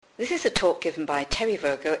This is a talk given by Terry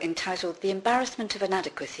Virgo entitled The Embarrassment of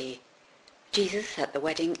Inadequacy, Jesus at the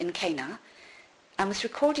Wedding in Cana, and was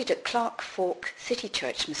recorded at Clark Fork City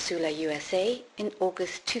Church, Missoula, USA in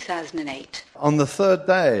August 2008. On the third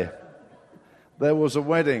day, there was a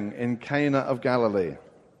wedding in Cana of Galilee,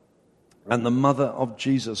 and the mother of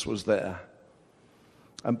Jesus was there.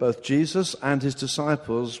 And both Jesus and his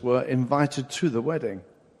disciples were invited to the wedding.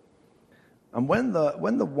 And when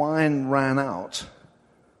the wine ran out,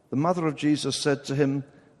 the mother of Jesus said to him,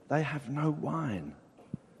 "They have no wine."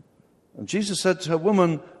 And Jesus said to her,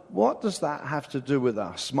 "Woman, what does that have to do with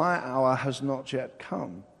us? My hour has not yet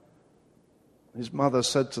come." His mother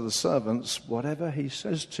said to the servants, "Whatever he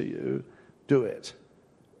says to you, do it."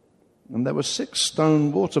 And there were 6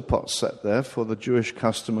 stone water pots set there for the Jewish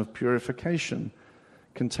custom of purification,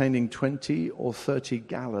 containing 20 or 30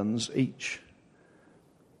 gallons each.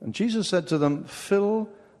 And Jesus said to them, "Fill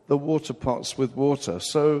the water pots with water."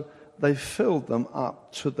 So they filled them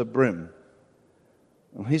up to the brim.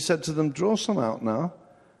 And he said to them, "Draw some out now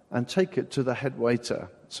and take it to the head waiter."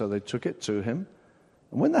 So they took it to him.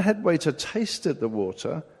 And when the head waiter tasted the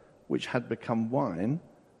water, which had become wine,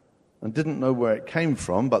 and didn't know where it came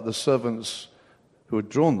from, but the servants who had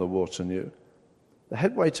drawn the water knew, the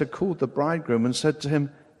head waiter called the bridegroom and said to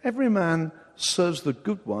him, "Every man serves the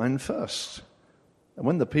good wine first. And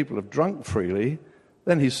when the people have drunk freely,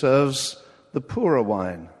 then he serves the poorer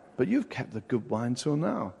wine. But you've kept the good wine till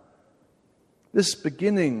now." This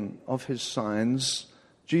beginning of his signs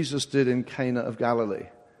Jesus did in Cana of Galilee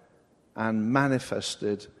and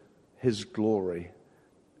manifested his glory,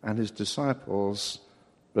 and his disciples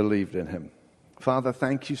believed in him. Father,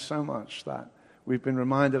 thank you so much that we've been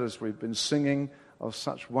reminded as we've been singing of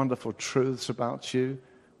such wonderful truths about you.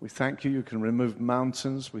 We thank you can remove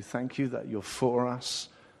mountains. We thank you that you're for us.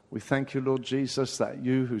 We thank you, Lord Jesus, that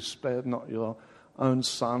you who spared not your own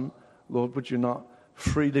son, Lord, would you not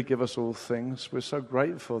freely give us all things? We're so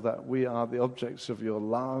grateful that we are the objects of your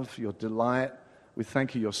love, your delight. We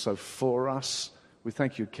thank you you're so for us. We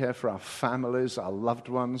thank you care for our families, our loved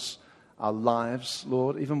ones, our lives,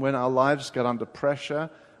 Lord. Even when our lives get under pressure,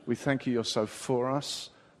 we thank you you're so for us.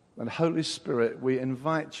 And Holy Spirit, we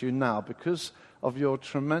invite you now, because of your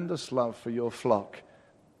tremendous love for your flock,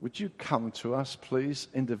 would you come to us, please,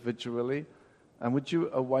 individually, and would you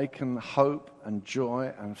awaken hope and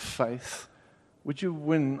joy and faith? Would you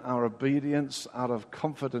win our obedience out of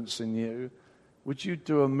confidence in you? Would you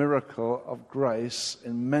do a miracle of grace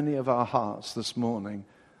in many of our hearts this morning,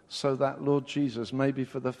 so that, Lord Jesus, maybe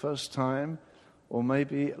for the first time, or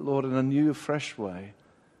maybe, Lord, in a new, fresh way,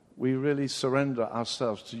 we really surrender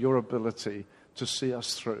ourselves to your ability to see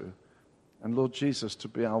us through. And Lord Jesus, to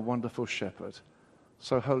be our wonderful shepherd.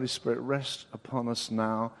 So Holy Spirit, rest upon us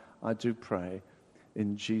now, I do pray,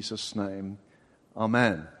 in Jesus' name.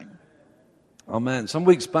 Amen. Amen. Some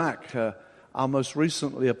weeks back, our most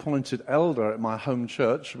recently appointed elder at my home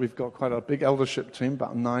church, we've got quite a big eldership team,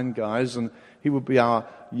 about 9 guys, and he would be our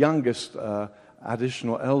youngest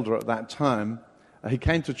additional elder at that time. He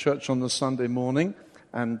came to church on the Sunday morning,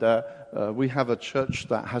 and we have a church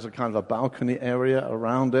that has a kind of a balcony area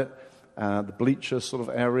around it, the bleacher sort of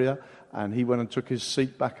area, and he went and took his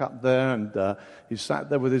seat back up there, and he sat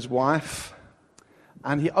there with his wife,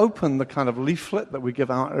 and he opened the kind of leaflet that we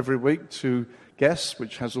give out every week to guests,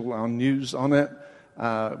 which has all our news on it,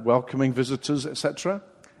 welcoming visitors, etc.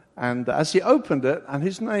 And as he opened it, and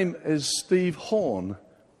his name is Steve Horn,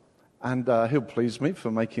 and he'll please me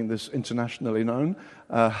for making this internationally known.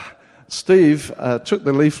 Steve took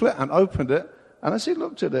the leaflet and opened it, and as he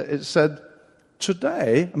looked at it, it said,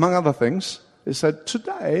 today, among other things, it said,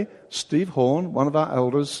 today, Steve Horn, one of our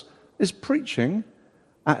elders, is preaching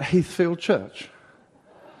at Heathfield Church.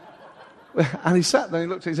 And he sat there and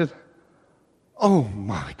he looked and he said, oh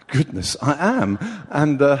my goodness, I am.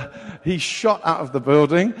 And he shot out of the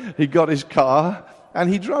building, he got his car, and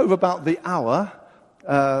he drove about the hour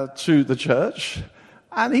to the church,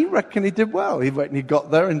 and he reckoned he did well. He reckoned he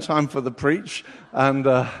got there in time for the preach, and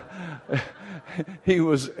he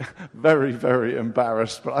was very, very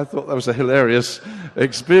embarrassed, but I thought that was a hilarious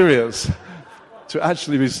experience to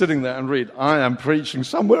actually be sitting there and read, I am preaching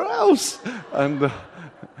somewhere else. And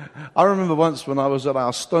I remember once when I was at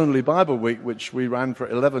our Stoneleigh Bible Week, which we ran for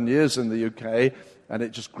 11 years in the UK, and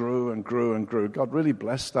it just grew and grew and grew. God really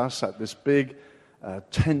blessed us at this big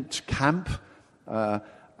tent camp,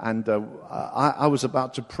 and I was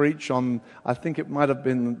about to preach on, I think it might have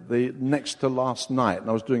been the next to last night, and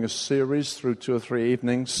I was doing a series through 2 or 3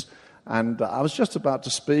 evenings, And I was just about to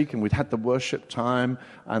speak, and we'd had the worship time,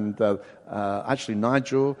 and actually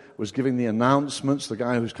Nigel was giving the announcements, the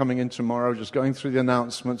guy who's coming in tomorrow, just going through the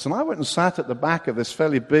announcements. And I went and sat at the back of this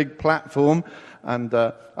fairly big platform, and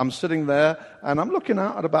I'm sitting there, and I'm looking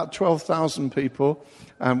out at about 12,000 people,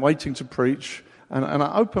 and waiting to preach. And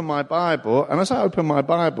I open my Bible, and as I open my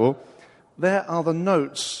Bible, there are the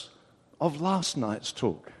notes of last night's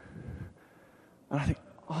talk. And I think,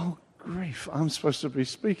 oh, grief, I'm supposed to be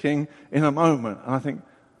speaking in a moment. And I think,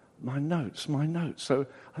 my notes. So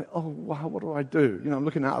I think, oh, wow, what do I do? You know, I'm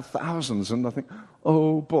looking at thousands, and I think,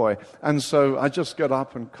 oh, boy. And so I just get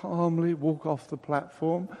up and calmly walk off the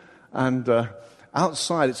platform. And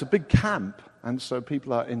outside, it's a big camp. And so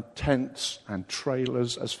people are in tents and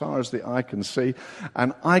trailers as far as the eye can see.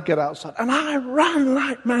 And I get outside and I run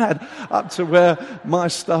like mad up to where my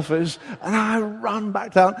stuff is. And I run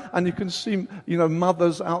back down. And you can see, you know,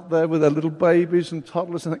 mothers out there with their little babies and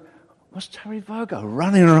toddlers. And think, what's Terry Virgo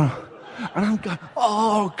running around? And I'm going,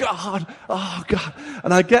 oh, God.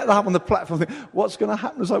 And I get up on the platform and think, what's going to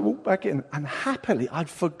happen as I walk back in? And happily, I'd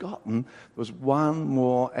forgotten there was one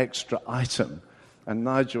more extra item. And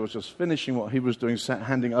Nigel was just finishing what he was doing,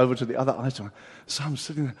 handing over to the other item. So I'm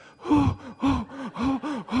sitting there,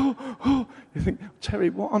 You think,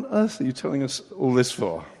 Terry, what on earth are you telling us all this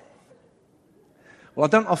for? Well, I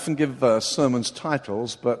don't often give sermons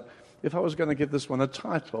titles, but if I was going to give this one a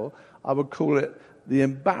title, I would call it The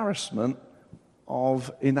Embarrassment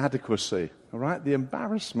of Inadequacy. All right? The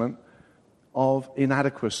Embarrassment of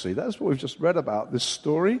Inadequacy. That's what we've just read about, this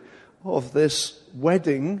story of this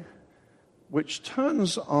wedding which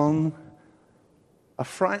turns on a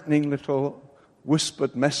frightening little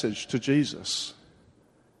whispered message to Jesus.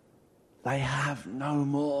 They have no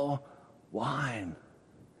more wine.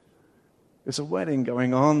 There's a wedding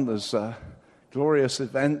going on, there's a glorious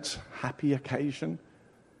event, happy occasion,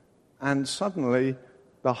 and suddenly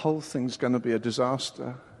the whole thing's going to be a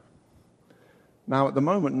disaster. Now, at the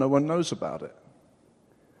moment, no one knows about it.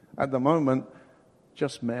 At the moment,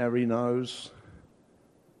 just Mary knows.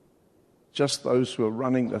 Just those who are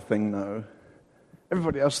running the thing know.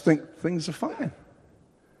 Everybody else thinks things are fine.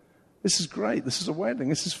 This is great. This is a wedding.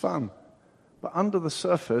 This is fun. But under the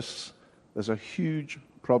surface, there's a huge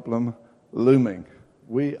problem looming.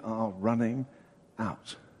 We are running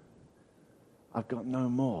out. I've got no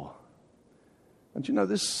more. And you know,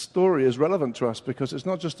 this story is relevant to us because it's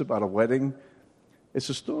not just about a wedding. It's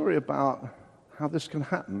a story about how this can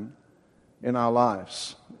happen in our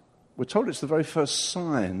lives. We're told it's the very first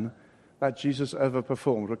sign that Jesus ever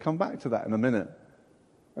performed. We'll come back to that in a minute.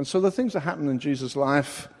 And so the things that happen in Jesus'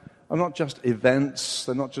 life are not just events,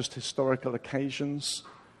 they're not just historical occasions,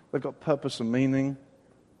 they've got purpose and meaning.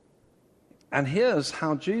 And here's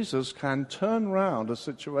how Jesus can turn around a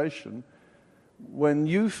situation when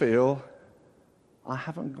you feel, I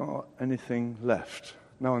haven't got anything left.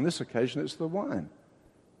 Now, on this occasion, it's the wine.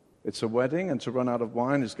 It's a wedding, and to run out of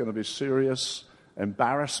wine is going to be serious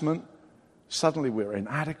embarrassment. Suddenly we're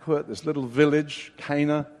inadequate. This little village,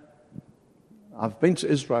 Cana. I've been to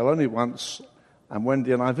Israel only once, and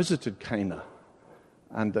Wendy and I visited Cana.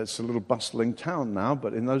 And it's a little bustling town now,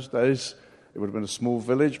 but in those days it would have been a small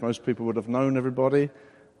village. Most people would have known everybody.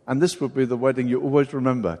 And this would be the wedding you always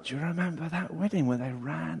remember. Do you remember that wedding when they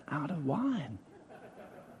ran out of wine?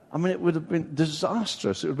 I mean, it would have been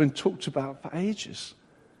disastrous. It would have been talked about for ages.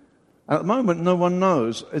 And at the moment, no one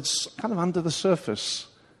knows. It's kind of under the surface.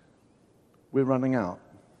 We're running out.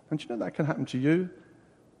 And you know that can happen to you?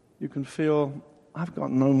 You can feel, I've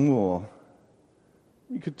got no more.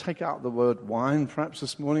 You could take out the word wine perhaps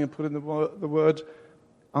this morning and put in the word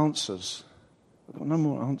answers. I've got no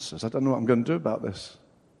more answers. I don't know what I'm going to do about this.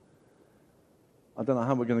 I don't know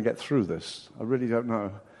how we're going to get through this. I really don't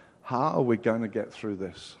know. How are we going to get through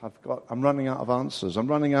this? I'm running out of answers. I'm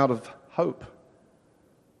running out of hope.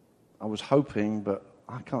 I was hoping, but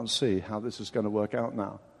I can't see how this is going to work out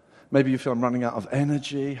now. Maybe you feel I'm running out of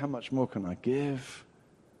energy. How much more can I give?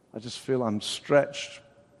 I just feel I'm stretched.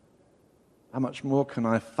 How much more can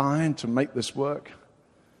I find to make this work?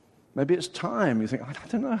 Maybe it's time. You think, I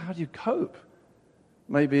don't know, how do you cope?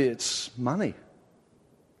 Maybe it's money.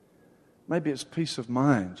 Maybe it's peace of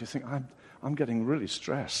mind. You think, I'm getting really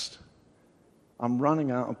stressed. I'm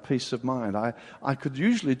running out of peace of mind. I could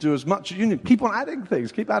usually do as much as you need. Keep on adding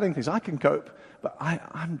things. Keep adding things. I can cope. But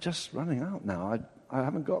I'm just running out now. I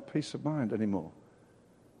haven't got peace of mind anymore.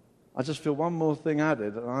 I just feel one more thing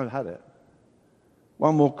added and I've had it.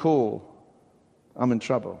 One more call, I'm in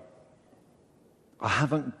trouble. I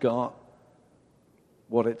haven't got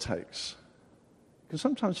what it takes. You can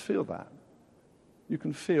sometimes feel that. You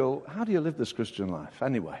can feel, how do you live this Christian life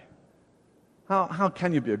anyway? How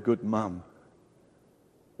can you be a good mum?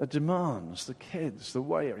 The demands, the kids, the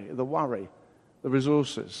worry, the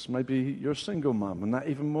resources. Maybe you're a single mum, and that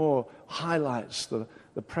even more highlights the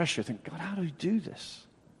pressure. You think, God, how do we do this?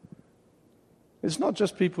 It's not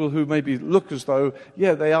just people who maybe look as though,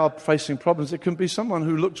 yeah, they are facing problems. It can be someone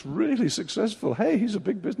who looks really successful. Hey, he's a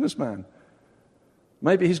big businessman.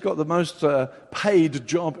 Maybe he's got the most paid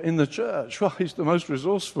job in the church. Well, he's the most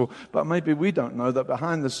resourceful. But maybe we don't know that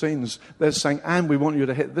behind the scenes they're saying, and we want you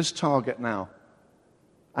to hit this target now.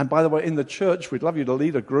 And by the way, in the church, we'd love you to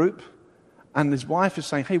lead a group. And his wife is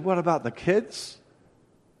saying, hey, what about the kids?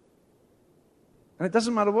 And it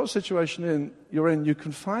doesn't matter what situation you're in, you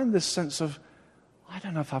can find this sense of, I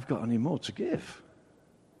don't know if I've got any more to give.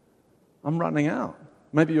 I'm running out.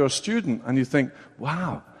 Maybe you're a student and you think,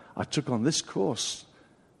 wow, I took on this course.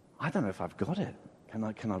 I don't know if I've got it. Can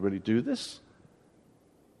I really do this?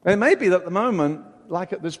 And it may be that at the moment,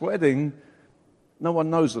 like at this wedding, no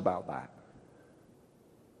one knows about that.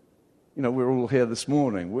 You know, we're all here this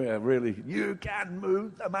morning. We're really, you can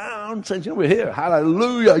move the mountains. You know, we're here.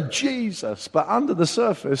 Hallelujah, Jesus. But under the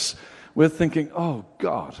surface, we're thinking, oh,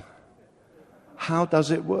 God, how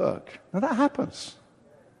does it work? Now, that happens.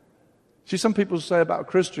 See, some people say about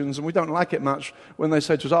Christians, and we don't like it much when they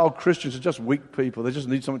say to us, oh, Christians are just weak people. They just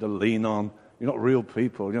need something to lean on. You're not real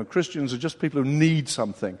people. You know, Christians are just people who need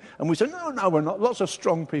something. And we say, no, we're not. Lots of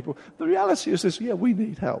strong people. The reality is this, yeah, we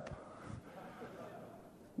need help.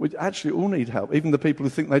 We actually all need help, even the people who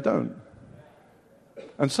think they don't.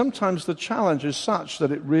 And sometimes the challenge is such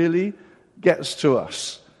that it really gets to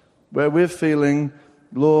us, where we're feeling,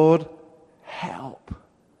 Lord, help.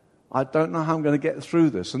 I don't know how I'm going to get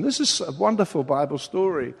through this. And this is a wonderful Bible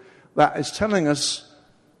story that is telling us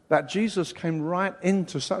that Jesus came right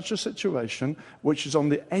into such a situation which is on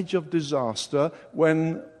the edge of disaster,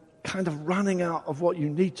 when kind of running out of what you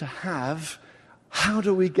need to have. How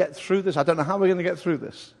do we get through this? I don't know how we're going to get through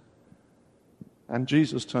this. And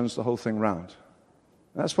Jesus turns the whole thing round.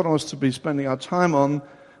 That's what I was to be spending our time on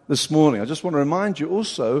this morning. I just want to remind you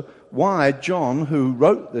also why John, who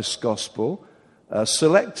wrote this gospel,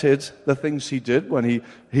 selected the things he did when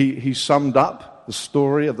he summed up the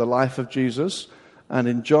story of the life of Jesus. And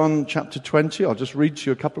in John chapter 20, I'll just read to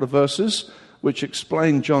you a couple of verses which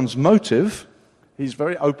explain John's motive. He's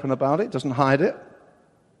very open about it, doesn't hide it.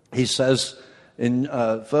 He says in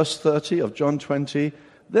verse 30 of John 20,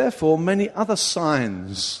 therefore many other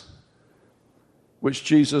signs which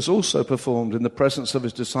Jesus also performed in the presence of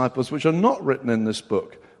his disciples, which are not written in this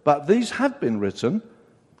book, but these have been written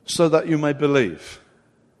so that you may believe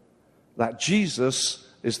that Jesus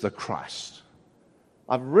is the Christ.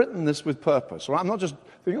 I've written this with purpose. Right? I'm not just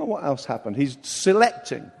thinking, oh, what else happened? He's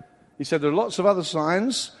selecting. He said there are lots of other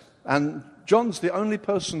signs, and John's the only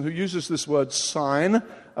person who uses this word sign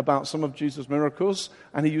about some of Jesus' miracles,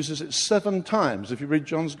 and he uses it 7 times. If you read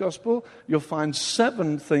John's Gospel, you'll find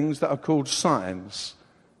 7 things that are called signs.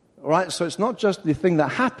 All right? So it's not just the thing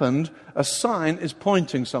that happened. A sign is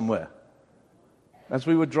pointing somewhere. As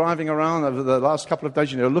we were driving around over the last couple of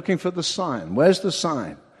days, looking for the sign. Where's the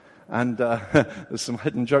sign? And there's some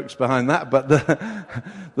hidden jokes behind that, but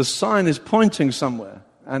the sign is pointing somewhere.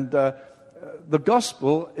 And the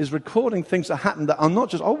gospel is recording things that happened that are not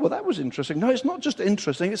just, oh, well, that was interesting. No, it's not just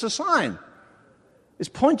interesting, it's a sign. It's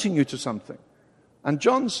pointing you to something. And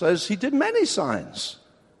John says he did many signs.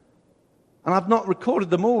 And I've not recorded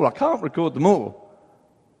them all. I can't record them all.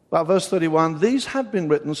 But verse 31, these have been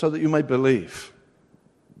written so that you may believe.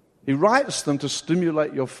 He writes them to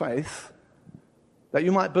stimulate your faith, that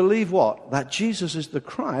you might believe what? That Jesus is the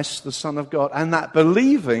Christ, the Son of God, and that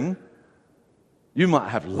believing, you might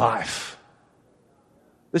have life.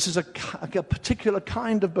 This is a particular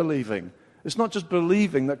kind of believing. It's not just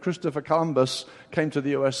believing that Christopher Columbus came to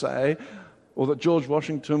the USA or that George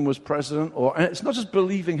Washington was president. And it's not just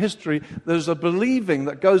believing history. There's a believing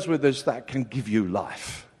that goes with this that can give you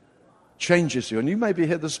life, changes you. And you may be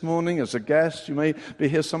here this morning as a guest. You may be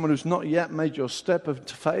here someone who's not yet made your step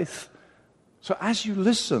into faith. So as you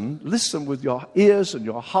listen with your ears and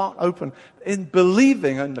your heart open. In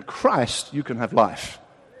believing in the Christ, you can have life.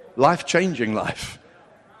 Life-changing life.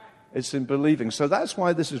 It's in believing. So that's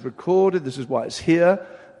why this is recorded. This is why it's here.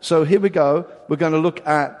 So here we go. We're going to look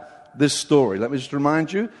at this story. Let me just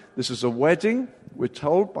remind you, this is a wedding. We're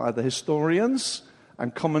told by the historians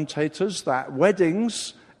and commentators that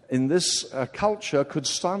weddings in this culture could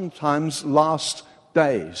sometimes last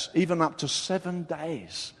days, even up to 7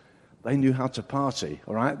 days. They knew how to party,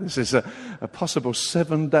 all right? This is a possible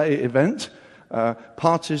 7-day event.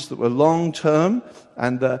 Parties that were long-term.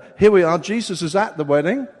 And here we are. Jesus is at the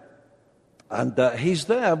wedding. And he's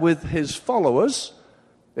there with his followers,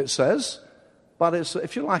 it says. but it's,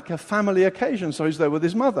 if you like, a family occasion. So he's there with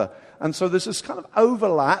his mother. And so there's this kind of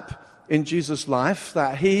overlap in Jesus' life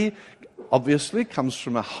that he obviously comes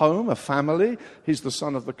from a home, a family. He's the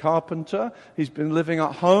son of the carpenter. He's been living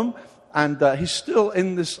at home. And he's still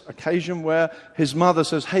in this occasion where his mother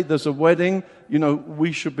says, hey, there's a wedding. You know,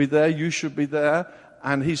 we should be there. You should be there.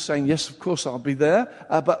 And he's saying, yes, of course, I'll be there.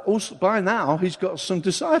 But also by now, he's got some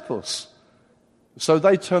disciples. So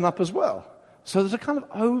they turn up as well. So there's a kind of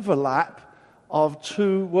overlap of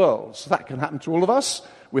two worlds. That can happen to all of us.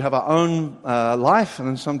 We have our own life, and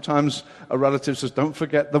then sometimes a relative says, don't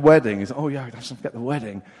forget the wedding. He says, oh yeah, don't forget the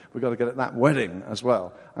wedding. We've got to get at that wedding as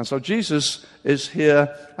well. And so Jesus is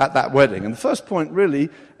here at that wedding. And the first point really,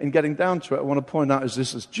 in getting down to it, I want to point out is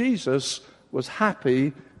this, is Jesus was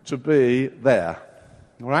happy to be there.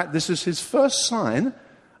 All right, this is his first sign.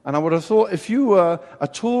 And I would have thought if you were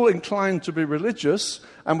at all inclined to be religious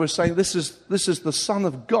and were saying this is the Son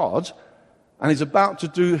of God, and he's about to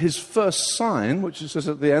do his first sign, which it says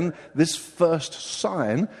at the end, this first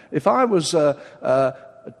sign. If I was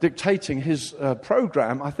dictating his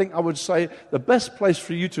program, I think I would say the best place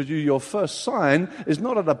for you to do your first sign is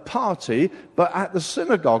not at a party, but at the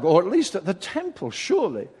synagogue, or at least at the temple,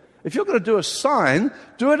 surely. If you're going to do a sign,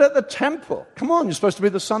 do it at the temple. Come on, you're supposed to be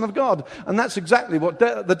the Son of God. And that's exactly what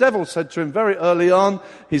the devil said to him very early on.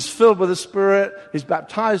 He's filled with the Spirit. He's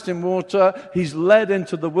baptized in water. He's led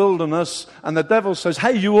into the wilderness. And the devil says,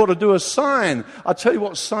 hey, you ought to do a sign. I'll tell you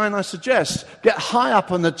what sign I suggest. Get high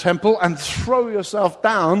up in the temple and throw yourself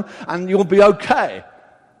down and you'll be okay.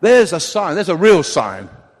 There's a sign. There's a real sign.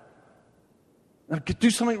 Now,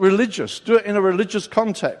 do something religious. Do it in a religious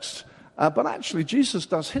context. But actually, Jesus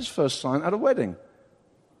does his first sign at a wedding.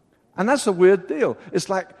 And that's a weird deal. It's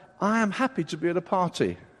like, I am happy to be at a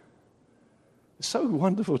party. It's so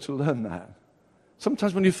wonderful to learn that.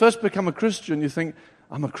 Sometimes when you first become a Christian, you think,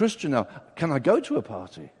 I'm a Christian now. Can I go to a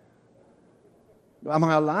party? Am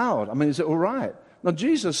I allowed? I mean, is it all right? Now,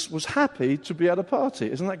 Jesus was happy to be at a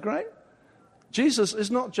party. Isn't that great? Jesus is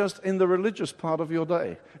not just in the religious part of your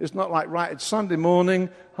day. It's not like, right, it's Sunday morning,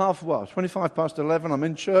 25 past 11, I'm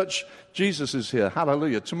in church, Jesus is here,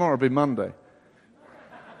 hallelujah, tomorrow will be Monday.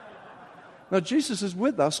 No, Jesus is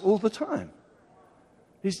with us all the time.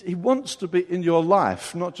 He wants to be in your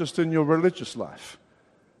life, not just in your religious life.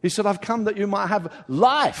 He said, I've come that you might have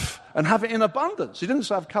life and have it in abundance. He didn't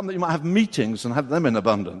say, I've come that you might have meetings and have them in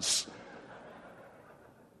abundance.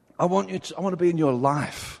 I want to be in your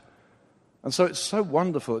life. And so it's so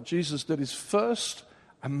wonderful that Jesus did his first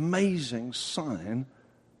amazing sign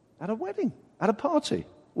at a wedding, at a party.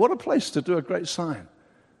 What a place to do a great sign.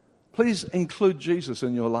 Please include Jesus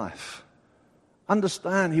in your life.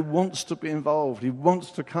 Understand he wants to be involved. He wants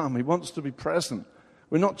to come. He wants to be present.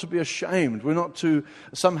 We're not to be ashamed. We're not to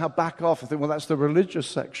somehow back off and think, well, that's the religious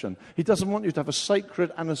section. He doesn't want you to have a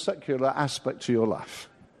sacred and a secular aspect to your life.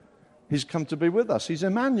 He's come to be with us. He's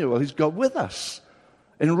Emmanuel. He's God with us.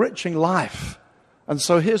 Enriching life. And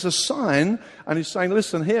so here's a sign, and he's saying,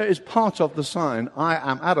 listen, here is part of the sign. I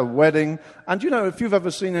am at a wedding. And you know, if you've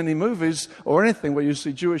ever seen any movies or anything where you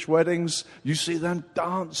see Jewish weddings, you see them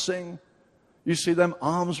dancing. You see them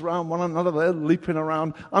arms around one another, they're leaping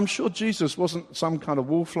around. I'm sure Jesus wasn't some kind of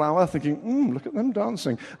wallflower thinking, look at them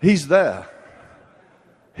dancing. He's there.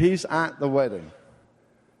 He's at the wedding.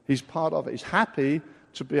 He's part of it. He's happy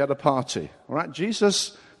to be at a party. All right,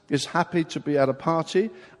 Jesus is happy to be at a party,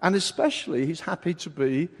 and especially he's happy to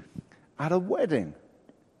be at a wedding.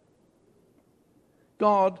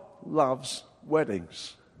 God loves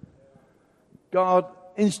weddings. God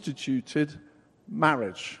instituted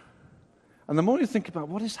marriage. And the more you think about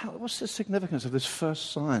what's the significance of this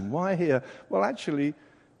first sign? Why here? Well, actually,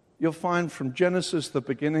 you'll find from Genesis, the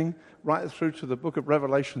beginning, right through to the book of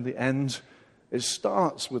Revelation, the end, it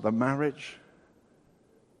starts with a marriage.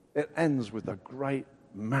 It ends with a great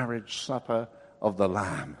marriage supper of the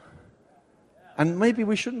Lamb. And maybe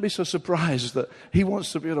we shouldn't be so surprised that he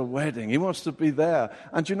wants to be at a wedding. He wants to be there.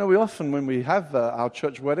 And you know, we often, when we have our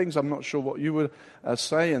church weddings, I'm not sure what you would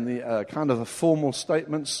say in the kind of the formal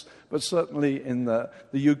statements, but certainly in the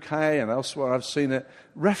UK and elsewhere I've seen it,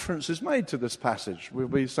 reference is made to this passage. We'll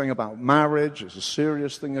be saying about marriage. It's a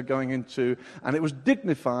serious thing you're going into. And it was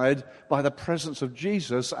dignified by the presence of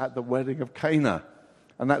Jesus at the wedding of Cana.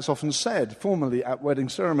 And that's often said formally at wedding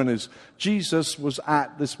ceremonies. Jesus was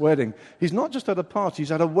at this wedding. He's not just at a party,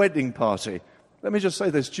 he's at a wedding party. Let me just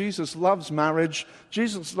say this. Jesus loves marriage.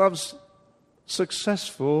 Jesus loves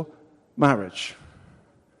successful marriage.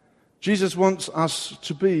 Jesus wants us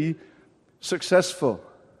to be successful.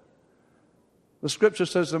 The scripture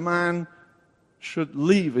says a man should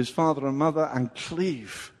leave his father and mother and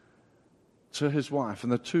cleave to his wife,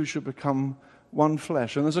 and the two should become one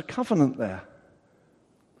flesh. And there's a covenant there.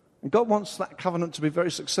 And God wants that covenant to be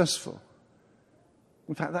very successful.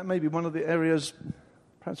 In fact, that may be one of the areas,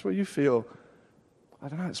 perhaps where you feel, I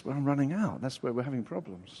don't know, it's where I'm running out. That's where we're having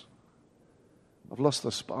problems. I've lost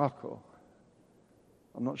the sparkle.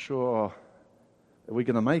 I'm not sure, are we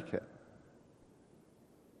going to make it?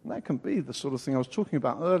 And that can be the sort of thing I was talking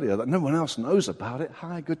about earlier, that no one else knows about it.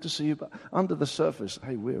 Hi, good to see you. But under the surface,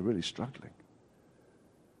 hey, we're really struggling.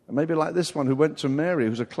 And maybe like this one who went to Mary,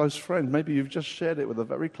 who's a close friend. Maybe you've just shared it with a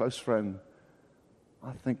very close friend.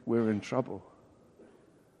 I think we're in trouble.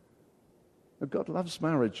 But God loves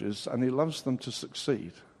marriages, and he loves them to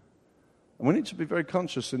succeed. And we need to be very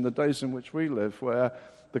conscious in the days in which we live, where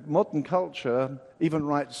the modern culture even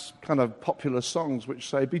writes kind of popular songs which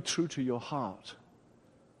say, be true to your heart.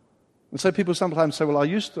 And so people sometimes say, well, I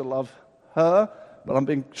used to love her, but I'm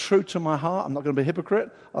being true to my heart. I'm not going to be a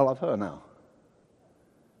hypocrite. I love her now.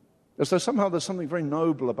 As though somehow there's something very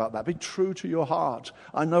noble about that. Be true to your heart.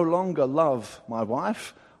 I no longer love my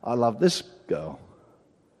wife. I love this girl.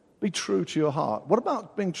 Be true to your heart. What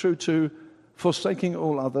about being true to forsaking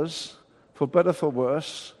all others, for better, for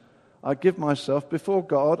worse? I give myself before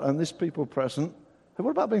God and this people present. Hey,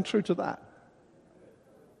 what about being true to that?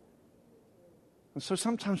 And so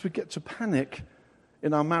sometimes we get to panic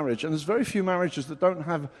in our marriage. And there's very few marriages that don't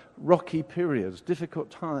have rocky periods,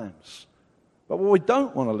 difficult times. But what we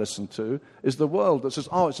don't want to listen to is the world that says,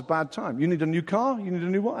 oh, it's a bad time. You need a new car, you need a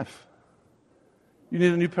new wife. You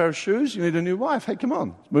need a new pair of shoes, you need a new wife. Hey, come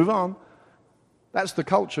on, move on. That's the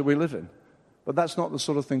culture we live in. But that's not the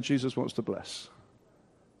sort of thing Jesus wants to bless.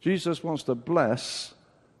 Jesus wants to bless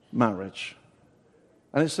marriage.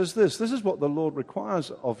 And it says this is what the Lord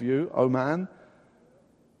requires of you, O man,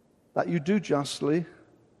 that you do justly,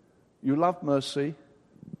 you love mercy,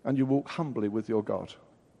 and you walk humbly with your God.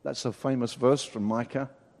 That's a famous verse from Micah.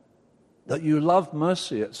 That you love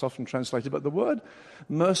mercy, it's often translated, but the word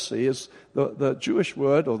mercy is the Jewish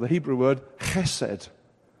word, or the Hebrew word, chesed.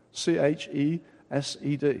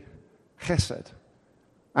 C-H-E-S-E-D. Chesed.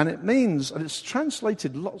 And it means, and it's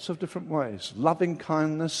translated lots of different ways. Loving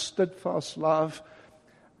kindness, steadfast love.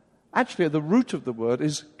 Actually, the root of the word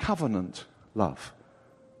is covenant love.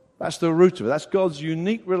 That's the root of it. That's God's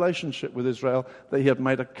unique relationship with Israel, that he had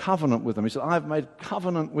made a covenant with them. He said, I've made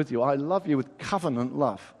covenant with you. I love you with covenant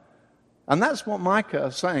love. And that's what Micah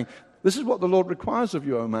is saying. This is what the Lord requires of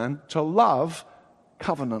you, O man, to love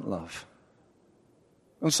covenant love.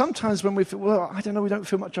 And sometimes when we feel, well, I don't know, we don't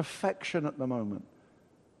feel much affection at the moment.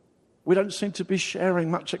 We don't seem to be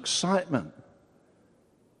sharing much excitement.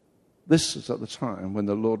 This is at the time when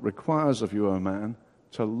the Lord requires of you, O man,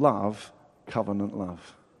 to love covenant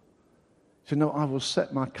love. You know, I will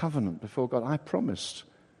set my covenant before God. I promised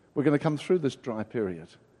we're going to come through this dry period.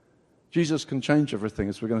 Jesus can change everything,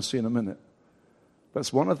 as we're going to see in a minute. But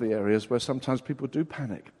it's one of the areas where sometimes people do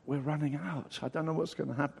panic. We're running out. I don't know what's going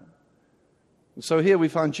to happen. And so here we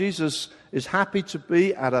find Jesus is happy to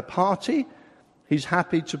be at a party. He's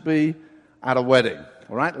happy to be at a wedding.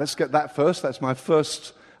 All right, let's get that first. That's my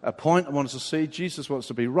first point I want us to see. Jesus wants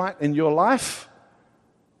to be right in your life.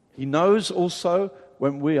 He knows also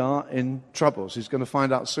when we are in troubles. He's going to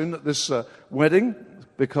find out soon at this wedding,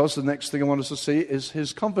 because the next thing I want us to see is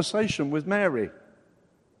his conversation with Mary.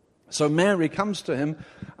 So Mary comes to him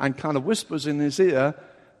and kind of whispers in his ear,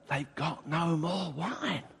 they've got no more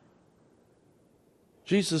wine.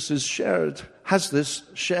 Jesus has this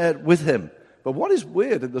shared with him. But what is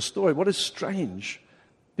weird in the story, what is strange,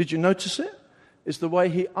 did you notice it? Is the way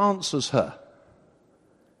he answers her.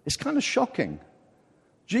 It's kind of shocking.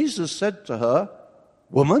 Jesus said to her,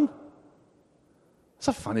 woman? That's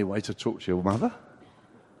a funny way to talk to your mother.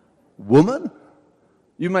 Woman?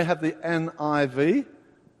 You may have the NIV,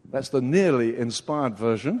 that's the nearly inspired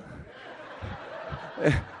version,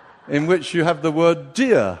 in which you have the word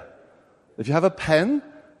dear. If you have a pen,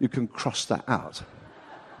 you can cross that out.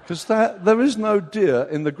 Because there is no dear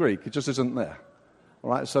in the Greek, it just isn't there. All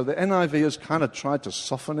right, so the NIV has kind of tried to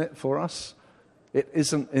soften it for us. It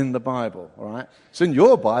isn't in the Bible, all right? It's in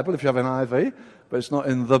your Bible if you have an NIV, but it's not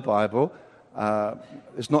in the Bible.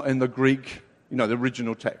 It's not in the Greek, the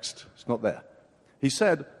original text. It's not there. He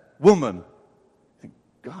said, woman. I think,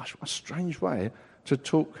 gosh, what a strange way to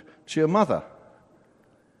talk to your mother.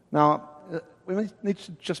 Now, we need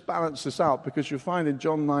to just balance this out, because you find in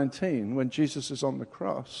John 19, when Jesus is on the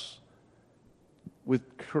cross, with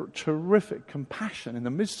terrific compassion in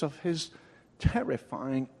the midst of his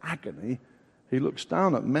terrifying agony, he looks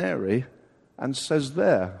down at Mary and says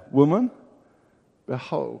there, woman,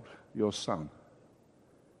 behold your son.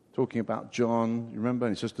 Talking about John, you remember?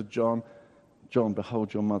 And he says to John, John,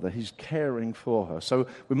 behold your mother. He's caring for her. So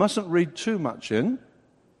we mustn't read too much in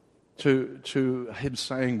to him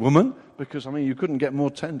saying woman, because, you couldn't get more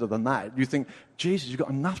tender than that. You think, Jesus, you've got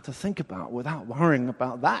enough to think about without worrying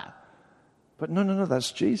about that. But no,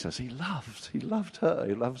 that's Jesus. He loved her.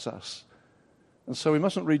 He loves us. And so we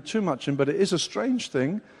mustn't read too much in, but it is a strange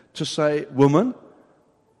thing to say woman,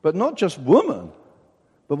 but not just woman.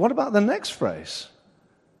 But what about the next phrase?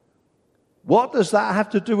 What does that have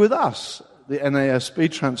to do with us? The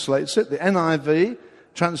NASB translates it. The NIV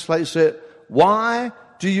translates it, why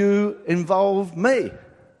do you involve me?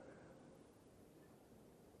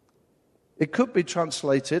 It could be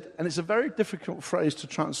translated, and it's a very difficult phrase to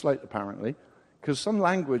translate apparently, because some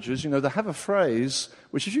languages, they have a phrase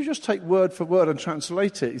which if you just take word for word and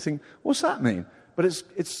translate it, you think, what's that mean? But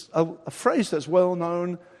it's a phrase that's well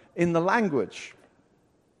known in the language.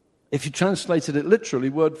 If you translated it literally,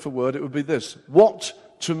 word for word, it would be this: what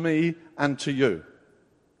to me and to you.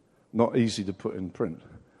 Not easy to put in print.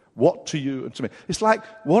 What to you and to me. It's like,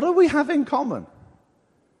 what do we have in common?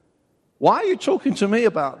 Why are you talking to me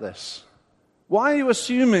about this? Why are you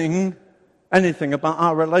assuming anything about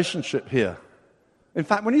our relationship here? In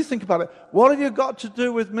fact, when you think about it, what have you got to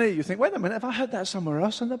do with me? You think, wait a minute, have I heard that somewhere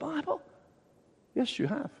else in the Bible? Yes, you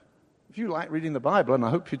have. If you like reading the Bible, and I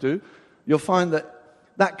hope you do, you'll find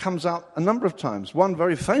that comes out a number of times. One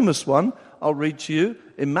very famous one I'll read to you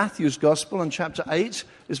in Matthew's Gospel in chapter 8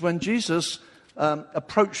 is when Jesus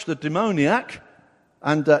approached the demoniac,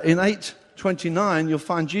 and in 8:29 you'll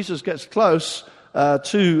find Jesus gets close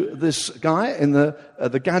to this guy in the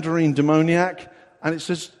Gadarene demoniac, and it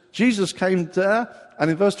says Jesus came there,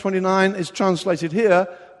 and in verse 29 it's translated here,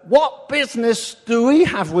 what business do we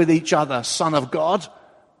have with each other, Son of God?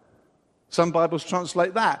 Some Bibles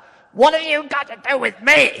translate that. What have you got to do with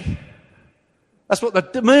me? That's what the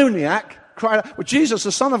demoniac cried out. Well, Jesus,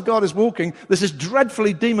 the Son of God, is walking. There's this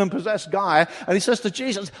dreadfully demon-possessed guy, and he says to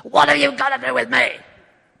Jesus, what have you got to do with me?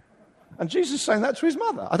 And Jesus is saying that to his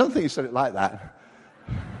mother. I don't think he said it like that.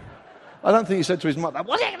 I don't think he said to his mother,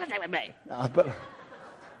 what are you going to do with me?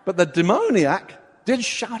 But the demoniac did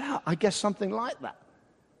shout out, I guess, something like that.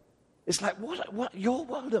 It's like, what, your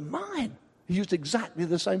world and mine? He used exactly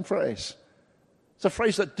the same phrase. It's a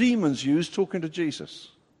phrase that demons use talking to Jesus.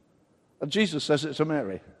 And Jesus says it to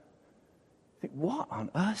Mary. I think, what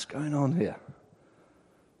on earth's going on here?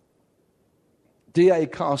 D.A.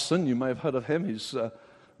 Carson, you may have heard of him. He's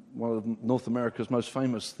one of North America's most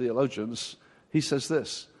famous theologians. He says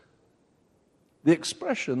this: the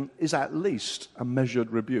expression is at least a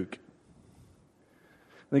measured rebuke.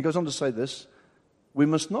 And he goes on to say this: we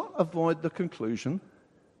must not avoid the conclusion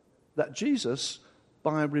that Jesus,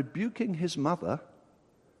 by rebuking his mother,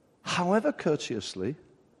 however courteously,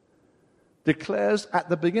 declares at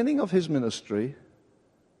the beginning of his ministry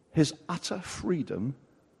his utter freedom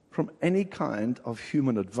from any kind of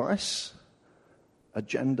human advice,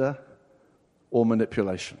 agenda, or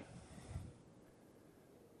manipulation.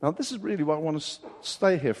 Now, this is really why I want to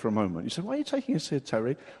stay here for a moment. You say, why are you taking us here,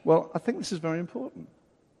 Terry? Well, I think this is very important.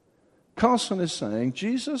 Carson is saying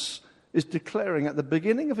Jesus is declaring at the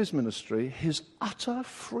beginning of his ministry his utter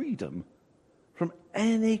freedom from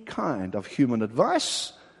any kind of human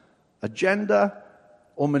advice, agenda,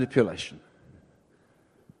 or manipulation.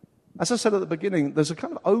 As I said at the beginning, there's a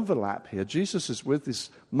kind of overlap here. Jesus is with his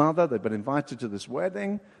mother. They've been invited to this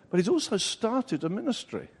wedding, but he's also started a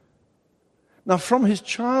ministry. Now, from his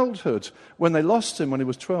childhood, when they lost him when he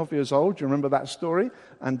was 12 years old, do you remember that story?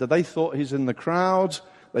 And they thought he's in the crowd.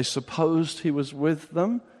 They supposed he was with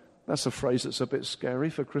them. That's a phrase that's a bit scary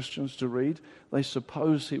for Christians to read. They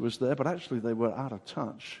supposed he was there, but actually they were out of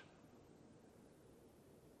touch.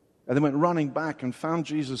 And they went running back and found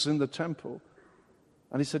Jesus in the temple.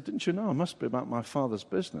 And he said, didn't you know, it must be about my Father's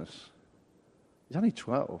business. He's only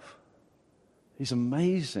 12. He's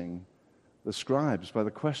amazing, the scribes, by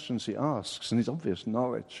the questions he asks and his obvious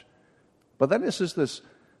knowledge. But then it says this: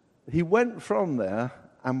 he went from there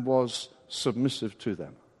and was submissive to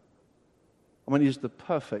them. I mean, he's the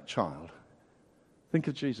perfect child. Think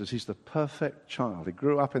of Jesus. He's the perfect child. He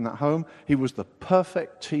grew up in that home. He was the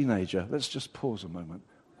perfect teenager. Let's just pause a moment.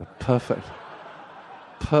 The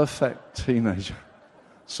perfect teenager.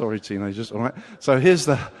 Sorry, teenagers. All right. So here's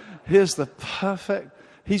the perfect.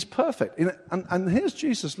 He's perfect. And here's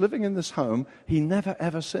Jesus living in this home. He never,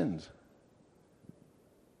 ever sinned.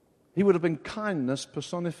 He would have been kindness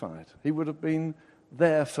personified. He would have been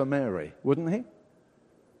there for Mary, wouldn't he?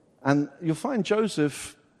 And you'll find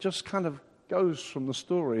Joseph just kind of goes from the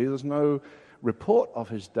story. There's no report of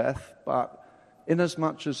his death, but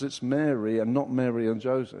inasmuch as it's Mary and not Mary and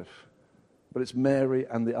Joseph, But it's Mary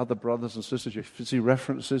and the other brothers and sisters. You see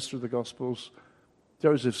references through the Gospels.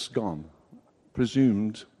 Joseph's gone.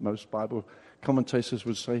 Presumed, most Bible commentators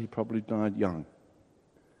would say he probably died young.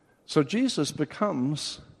 So Jesus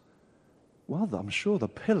becomes, well, I'm sure, the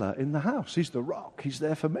pillar in the house. He's the rock. He's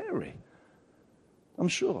there for Mary. I'm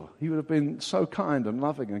sure he would have been so kind and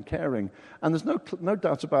loving and caring. And there's no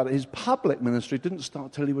doubt about it, his public ministry didn't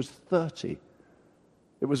start till he was 30.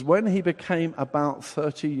 It was when he became about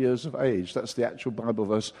 30 years of age. That's the actual Bible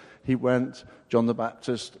verse. He went, John the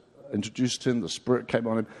Baptist introduced him, the Spirit came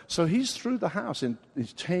on him. So he's through the house in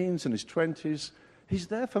his teens and his 20s. He's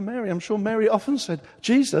there for Mary. I'm sure Mary often said,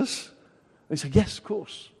 Jesus? And he said, yes, of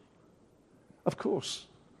course. Of course.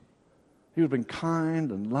 He would have been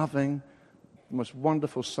kind and loving, the most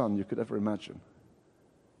wonderful son you could ever imagine.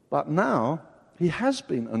 But now, he has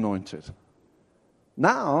been anointed.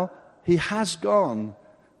 Now, he has gone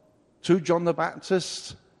to John the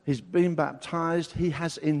Baptist. He's been baptized. He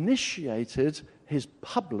has initiated his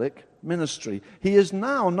public ministry. He is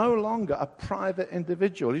now no longer a private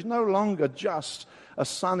individual. He's no longer just a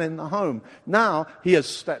son in the home. Now, he has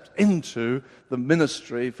stepped into the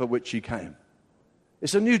ministry for which he came.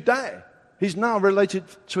 It's a new day. He's now related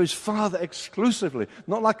to his Father exclusively.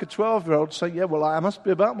 Not like a 12-year-old saying, yeah, well, I must be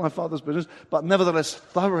about my Father's business, but nevertheless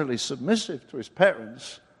thoroughly submissive to his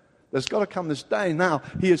parents. There's got to come this day now.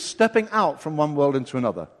 He is stepping out from one world into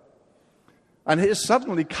another. And it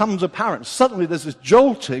suddenly comes apparent. Suddenly there's this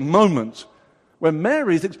jolting moment where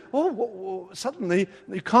Mary thinks, suddenly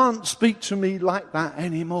you can't speak to me like that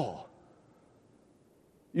anymore.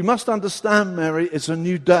 You must understand, Mary, it's a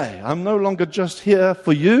new day. I'm no longer just here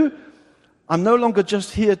for you. I'm no longer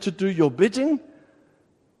just here to do your bidding.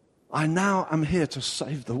 I now am here to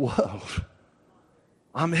save the world.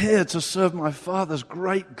 I'm here to serve my Father's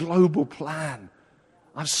great global plan.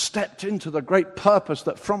 I've stepped into the great purpose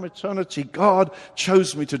that from eternity God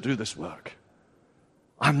chose me to do this work.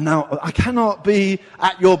 I cannot be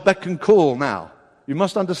at your beck and call now. You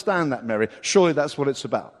must understand that, Mary. Surely that's what it's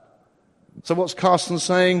about. So what's Carson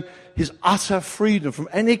saying? His utter freedom from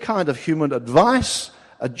any kind of human advice,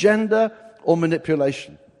 agenda, or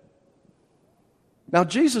manipulation. Now,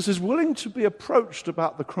 Jesus is willing to be approached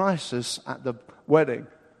about the crisis at the wedding.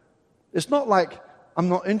 It's not like, I'm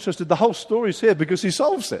not interested. The whole story's here because he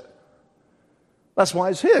solves it. That's why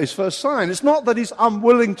it's here, his first sign. It's not that he's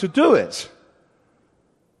unwilling to do it.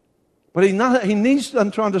 But he needs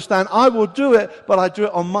them to understand, I will do it, but I do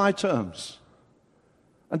it on my terms.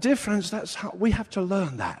 And dear friends, that's how we have to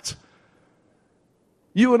learn that.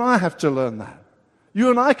 You and I have to learn that. You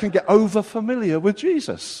and I can get over-familiar with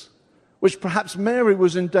Jesus, which perhaps Mary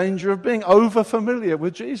was in danger of being over-familiar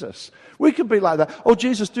with Jesus. We could be like that. Oh,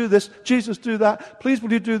 Jesus, do this. Jesus, do that. Please,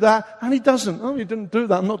 will you do that? And he doesn't. Oh, you didn't do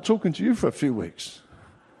that. I'm not talking to you for a few weeks.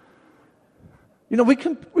 You know, we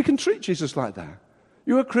can treat Jesus like that.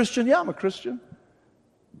 You're a Christian? Yeah, I'm a Christian.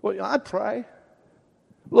 Well, I pray.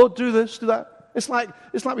 Lord, do this, do that. It's like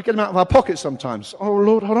we get them out of our pockets sometimes. Oh,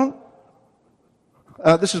 Lord, hold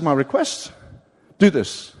on. This is my request. Do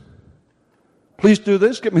this. Please do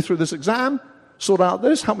this. Get me through this exam. Sort out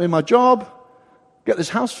this. Help me in my job. Get this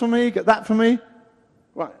house for me. Get that for me.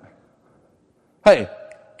 Right. Hey,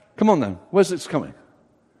 come on then. Where's this coming?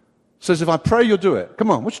 Says if I pray, you'll do it.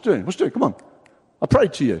 Come on. What you doing? What you doing? Come on. I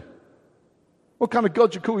prayed to you. What kind of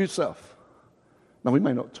God do you call yourself? Now, we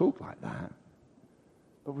may not talk like that,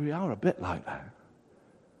 but we are a bit like that.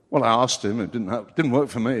 Well, I asked him. It didn't work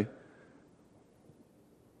for me.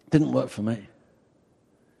 Didn't work for me.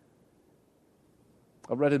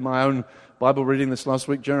 I read in my own Bible reading this last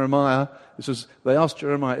week, Jeremiah. It says, they asked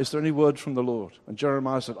Jeremiah, is there any word from the Lord? And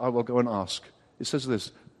Jeremiah said, I will go and ask. It says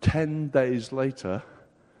this, 10 days later,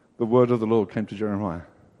 the word of the Lord came to Jeremiah.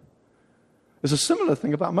 There's a similar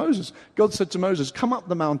thing about Moses. God said to Moses, come up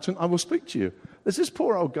the mountain, I will speak to you. There's this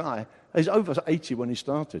poor old guy. He's over 80 when he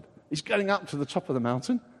started. He's getting up to the top of the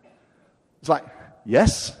mountain. It's like,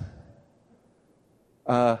 yes?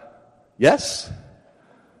 Yes?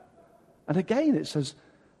 And again, it says,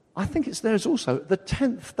 I think it's theirs also, the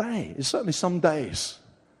 10th day. It's certainly some days.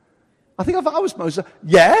 I think if I was Moses,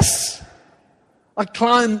 yes, I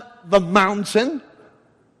climbed the mountain.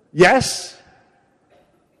 Yes.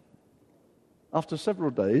 After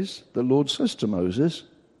several days, the Lord says to Moses,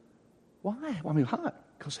 why? I mean, why?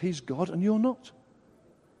 Because he's God and you're not.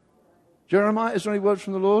 Jeremiah, is there any word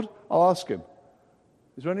from the Lord? I'll ask him.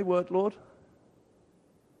 Is there any word, Lord?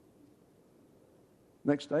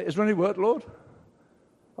 Next day, is there any word, Lord?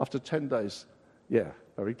 After 10 days, yeah,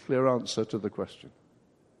 very clear answer to the question.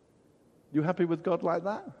 You happy with God like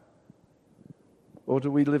that? Or do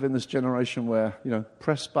we live in this generation where,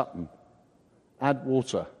 press button, add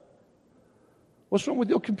water, What's wrong with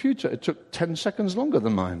your computer? It took 10 seconds longer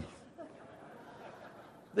than mine.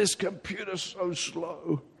 This computer's so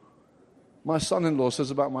slow. My son-in-law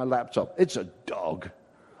says about my laptop, it's a dog.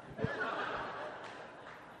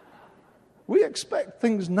 We expect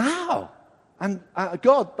things now. And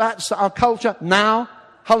God, that's our culture now.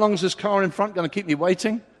 How long is this car in front going to keep me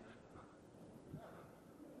waiting? I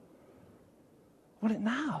want it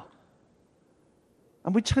now.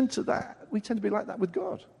 And we tend to be like that with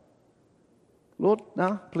God. Lord,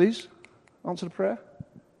 now, please, answer the prayer.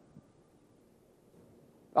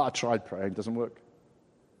 I tried praying, it doesn't work.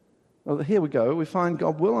 Well, here we go. We find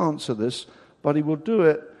God will answer this, but he will do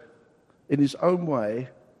it in his own way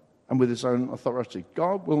and with his own authority.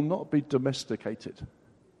 God will not be domesticated.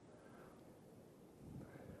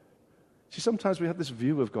 See, sometimes we have this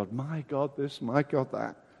view of God, my God this, my God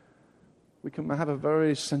that. We can have a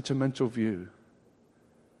very sentimental view.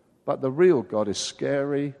 But the real God is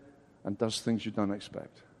scary and does things you don't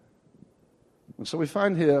expect. And so we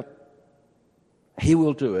find here, he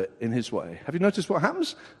will do it in his way. Have you noticed what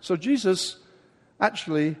happens? So Jesus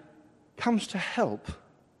actually comes to help.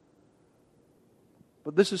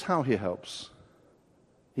 But this is how he helps.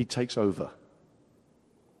 He takes over.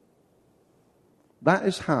 That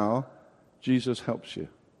is how Jesus helps you.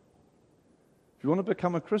 If you want to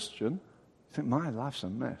become a Christian, you think, my life's a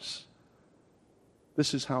mess.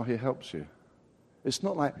 This is how he helps you. It's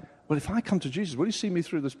not like, well, if I come to Jesus, will he see me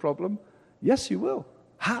through this problem? Yes, he will.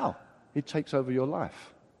 How? He takes over your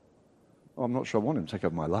life. Oh, I'm not sure I want him to take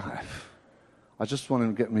over my life. I just want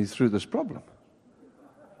him to get me through this problem.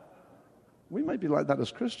 We may be like that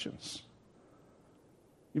as Christians.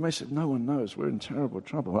 You may say, no one knows. We're in terrible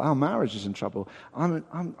trouble. Our marriage is in trouble.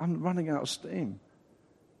 I'm running out of steam.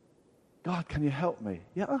 God, can you help me?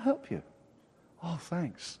 Yeah, I'll help you. Oh,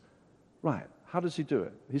 thanks. Right. How does he do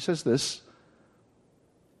it? He says this.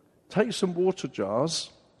 Take some water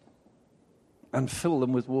jars and fill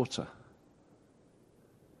them with water.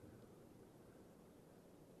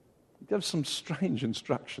 He gives some strange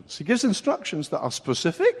instructions. He gives instructions that are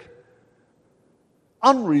specific,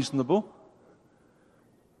 unreasonable,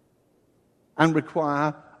 and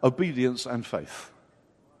require obedience and faith.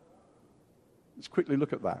 Let's quickly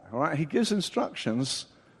look at that. All right? He gives instructions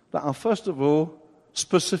that are, first of all,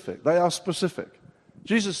 specific. They are specific.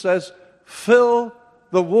 Jesus says, fill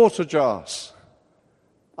the water jars.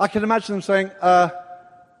 I can imagine them saying,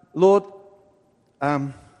 Lord,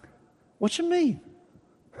 what do you mean?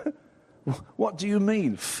 What do you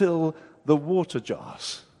mean, fill the water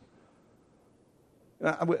jars?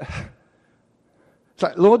 It's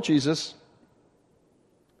like, Lord Jesus,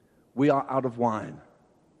 we are out of wine.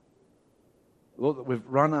 Lord, we've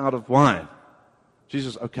run out of wine.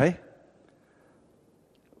 Jesus, okay.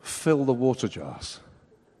 Fill the water jars.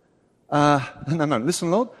 No,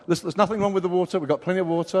 listen, Lord. Listen, there's nothing wrong with the water. We've got plenty of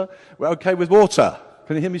water. We're okay with water.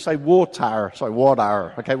 Can you hear me say water? Sorry,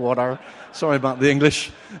 water. Okay, water. Sorry about the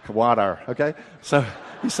English. Water, okay? So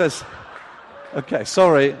he says, okay,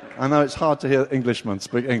 sorry. I know it's hard to hear Englishmen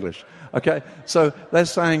speak English. Okay, so they're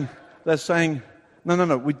saying,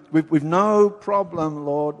 no. We've no problem,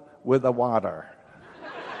 Lord, with the water.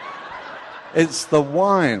 It's the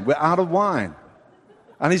wine. We're out of wine.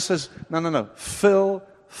 And he says, no. Fill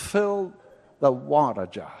the water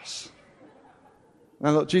jars.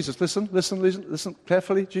 Now look, Jesus, listen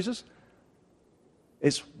carefully, Jesus.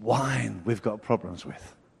 It's wine we've got problems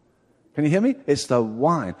with. Can you hear me? It's the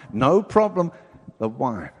wine. No problem, the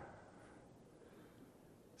wine.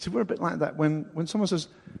 See, we're a bit like that when someone says,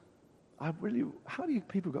 how do you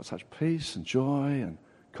people got such peace and joy and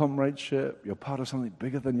comradeship? You're part of something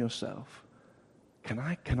bigger than yourself. Can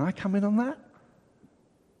I come in on that?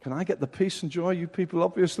 Can I get the peace and joy you people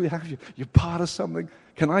obviously have? You're part of something.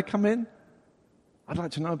 Can I come in? I'd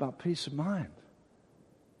like to know about peace of mind.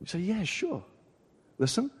 You say, yeah, sure.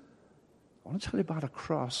 Listen, I want to tell you about a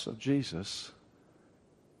cross of Jesus.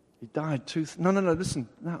 He died No, listen.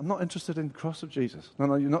 No, I'm not interested in the cross of Jesus.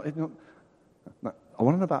 No, you're not. No. I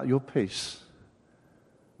want to know about your peace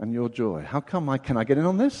and your joy. How come can I get in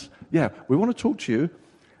on this? Yeah, we want to talk to you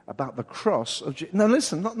about the cross of Jesus. No,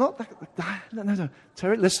 listen, not that. No.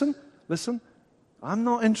 Terry, listen. I'm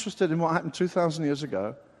not interested in what happened 2,000 years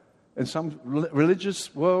ago in some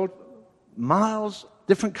religious world, miles,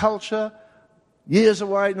 different culture, years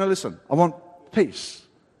away. No, listen, I want peace.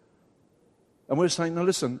 And we're saying, no,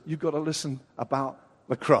 listen, you've got to listen about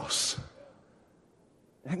the cross.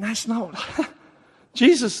 And that's not...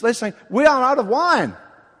 Jesus, they're saying, we are out of wine.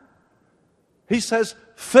 He says,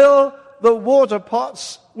 fill the water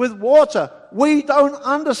pots with water. We don't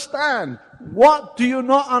understand. What do you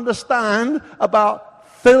not understand about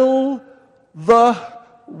fill the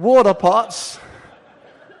water pots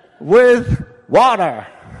with water.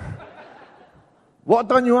 What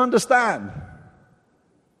don't you understand?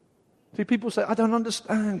 See, people say, I don't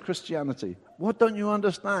understand Christianity. What don't you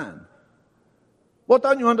understand? What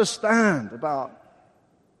don't you understand about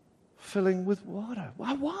filling with water?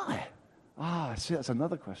 Why? See, that's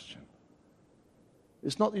another question.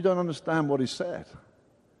 It's not that you don't understand what he said.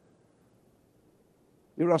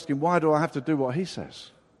 You're asking, why do I have to do what he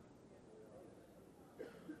says?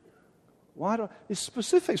 It's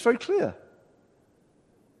specific, it's very clear.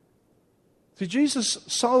 See, Jesus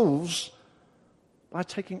solves by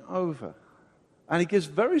taking over. And he gives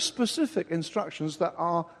very specific instructions that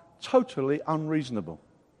are totally unreasonable.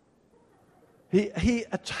 He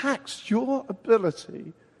attacks your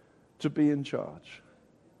ability to be in charge.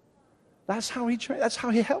 That's how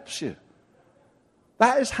he helps you.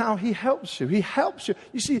 That is how he helps you. He helps you.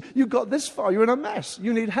 You see, you got this far. You're in a mess.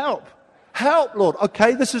 You need help. Help, Lord.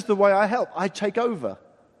 Okay, this is the way I help. I take over.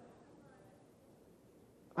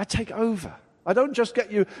 I don't just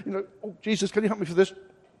get you, oh, Jesus, can you help me for this?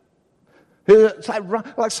 It's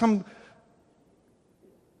like some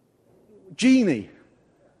genie.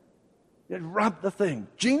 You rub the thing.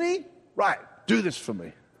 Genie? Right, do this for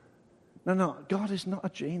me. No, God is not a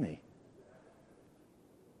genie.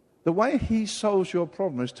 The way he solves your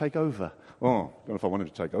problem is take over. Oh, I don't know if I want him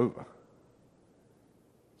to take over.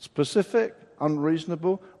 Specific,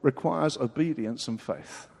 unreasonable, requires obedience and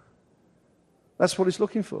faith. That's what he's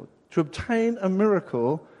looking for. To obtain a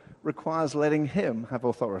miracle requires letting him have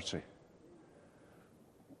authority.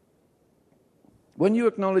 When you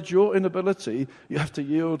acknowledge your inability, you have to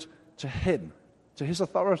yield to him, to his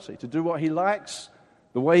authority, to do what he likes,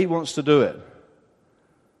 the way he wants to do it.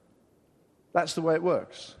 That's the way it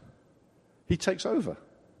works. He takes over.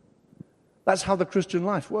 That's how the Christian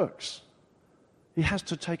life works. He has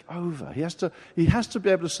to take over. He has to be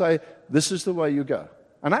able to say, this is the way you go.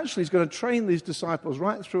 And actually, he's going to train these disciples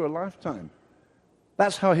right through a lifetime.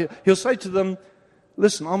 That's how he'll say to them,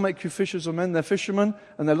 listen, I'll make you fishers of men. They're fishermen,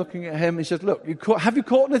 and they're looking at him. He says, look, have you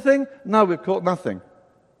caught anything? No, we've caught nothing.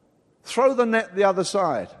 Throw the net the other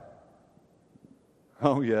side.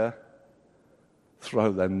 Oh, yeah.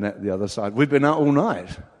 Throw the net the other side. We've been out all night.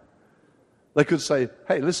 They could say,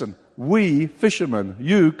 hey, listen, we fishermen,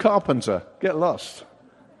 you carpenter, get lost.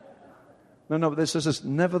 No, but this says this,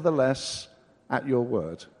 nevertheless, at your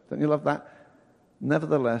word. Don't you love that?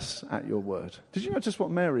 Nevertheless, at your word. Did you notice what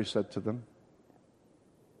Mary said to them?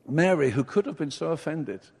 Mary, who could have been so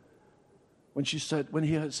offended when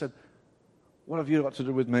he had said, what have you got to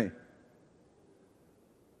do with me?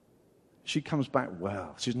 She comes back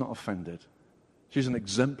well. She's not offended. She's an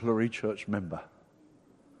exemplary church member.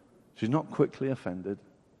 She's not quickly offended.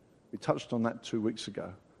 We touched on that 2 weeks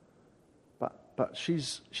ago. But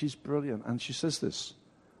she's brilliant. And she says this,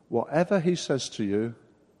 whatever he says to you,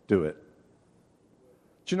 do it.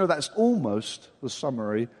 Do you know that's almost the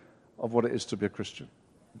summary of what it is to be a Christian?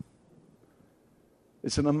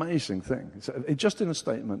 It's an amazing thing. It's just in a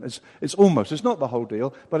statement. It's not the whole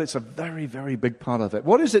deal, but it's a very, very big part of it.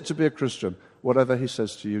 What is it to be a Christian? Whatever he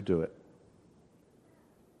says to you, do it.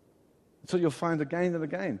 So you'll find again and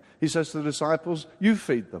again. He says to the disciples, you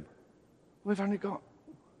feed them. We've only got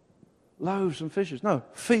loaves and fishes. No,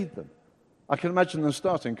 feed them. I can imagine them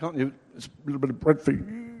starting, can't you? It's a little bit of bread for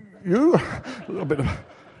you, a little bit of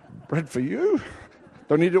bread for you.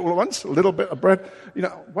 Don't eat it all at once, a little bit of bread.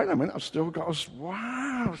 Wait a minute, I've still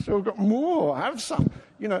got more. Have some.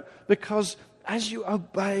 Because as you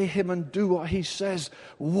obey him and do what he says,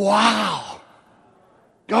 wow,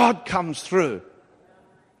 God comes through.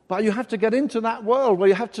 But you have to get into that world where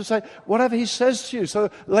you have to say whatever he says to you. So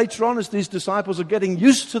later on, as these disciples are getting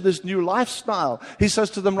used to this new lifestyle, he says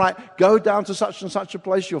to them, right, go down to such and such a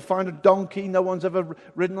place. You'll find a donkey. No one's ever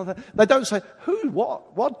ridden on that. They don't say, who,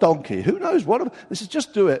 what donkey? Who knows? They say,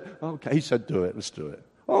 just do it. Okay, he said, do it. Let's do it.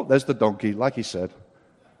 Oh, there's the donkey, like he said.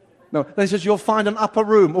 No, then he says, you'll find an upper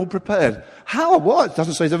room all prepared. How or what? It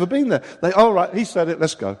doesn't say he's ever been there. All right, he said it.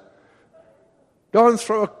 Let's go. Go and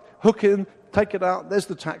throw a hook in. Take it out, there's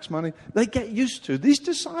the tax money. They get used to, these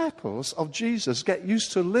disciples of Jesus get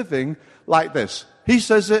used to living like this. He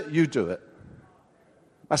says it, you do it.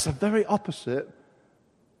 That's the very opposite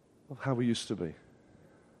of how we used to be.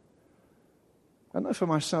 I know for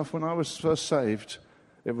myself, when I was first saved,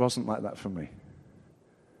 it wasn't like that for me.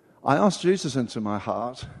 I asked Jesus into my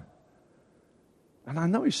heart, and I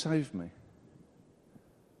know he saved me.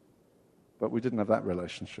 But we didn't have that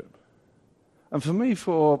relationship. And for me,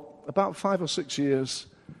 for about 5 or 6 years,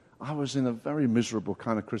 I was in a very miserable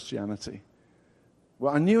kind of Christianity.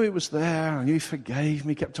 Well, I knew he was there. I knew he forgave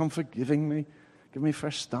me, kept on forgiving me, give me a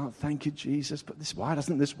fresh start. Thank you, Jesus. But why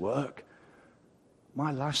doesn't this work?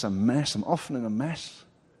 my life's a mess. I'm often in a mess.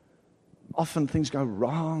 Often things go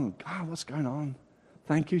wrong. God, what's going on?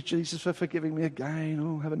 Thank you, Jesus, for forgiving me again.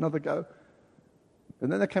 Oh, have another go.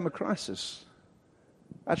 And then there came a crisis.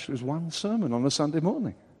 Actually, it was one sermon on a Sunday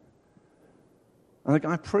morning. And the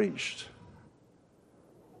guy preached.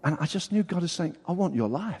 And I just knew God is saying, I want your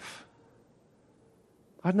life.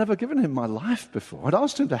 I'd never given him my life before. I'd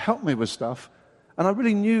asked him to help me with stuff. And I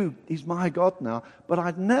really knew he's my God now. But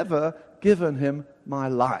I'd never given him my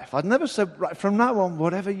life. I'd never said, right, from now on,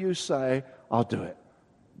 whatever you say, I'll do it.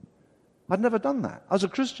 I'd never done that. I was a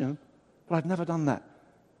Christian, but I'd never done that.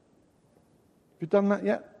 Have you done that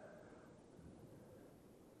yet?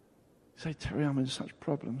 You say, Terry, I'm in such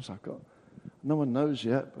problems. No one knows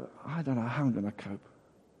yet, but I don't know how I'm going to cope.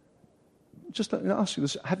 Just let me ask you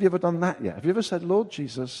this. Have you ever done that yet? Have you ever said, Lord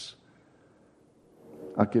Jesus,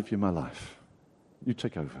 I'll give you my life. You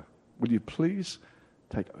take over. Will you please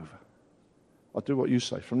take over? I'll do what you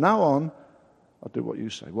say. From now on, I'll do what you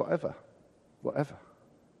say. Whatever.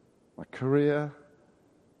 My career,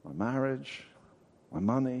 my marriage, my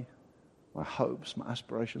money, my hopes, my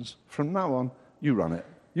aspirations. From now on, you run it.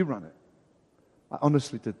 You run it. I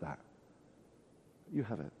honestly did that. You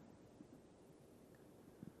have it.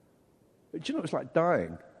 But do you know, it's like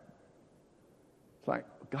dying. It's like,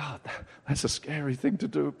 God, that's a scary thing to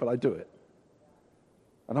do, but I do it.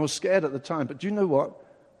 And I was scared at the time, but do you know what?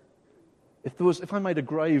 If I made a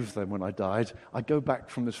grave then when I died, I'd go back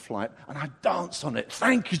from this flight and I'd dance on it.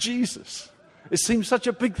 Thank you, Jesus. It seems such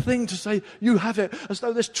a big thing to say, you have it, as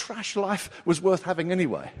though this trash life was worth having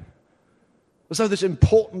anyway. As though this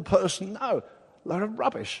important person, no, load of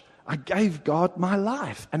rubbish. I gave God my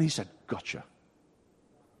life. And he said, gotcha.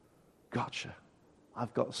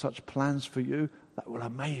 I've got such plans for you that will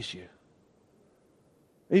amaze you.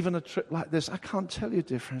 Even a trip like this, I can't tell you,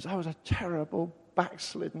 dear friends, I was a terrible,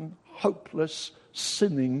 backslidden, hopeless,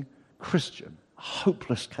 sinning Christian. A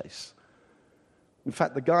hopeless case. In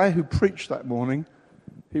fact, the guy who preached that morning,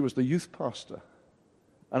 he was the youth pastor.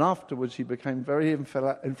 And afterwards, he became very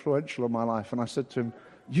influential in my life. And I said to him,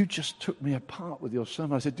 you just took me apart with your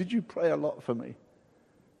sermon. I said, did you pray a lot for me?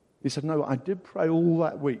 He said, no, I did pray all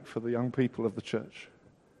that week for the young people of the church.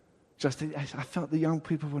 I felt the young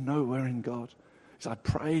people were nowhere in God. He said, I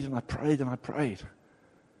prayed and I prayed and I prayed.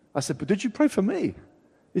 I said, but did you pray for me?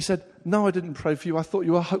 He said, no, I didn't pray for you. I thought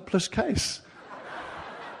you were a hopeless case.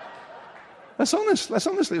 That's honestly.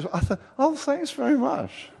 I thought, oh, thanks very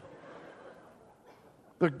much.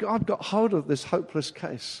 But God got hold of this hopeless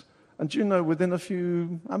case. And do you know, within a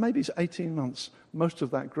few, maybe 18 months, most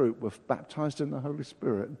of that group were baptized in the Holy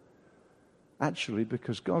Spirit. Actually,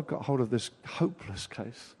 because God got hold of this hopeless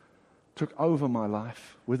case, took over my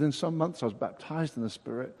life. Within some months, I was baptized in the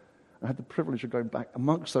Spirit. I had the privilege of going back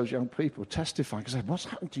amongst those young people, testifying, because I said, what's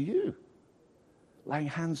happened to you? Laying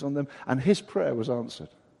hands on them. And his prayer was answered.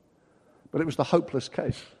 But it was the hopeless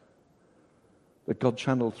case that God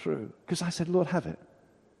channeled through. Because I said, Lord, have it.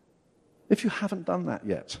 If you haven't done that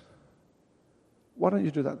yet, why don't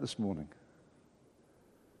you do that this morning?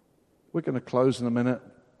 We're going to close in a minute.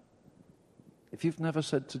 If you've never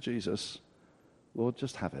said to Jesus, Lord,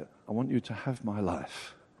 just have it. I want you to have my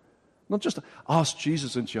life. Not just ask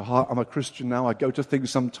Jesus into your heart. I'm a Christian now. I go to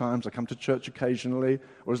things sometimes. I come to church occasionally.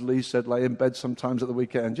 Or as Lee said, lay in bed sometimes at the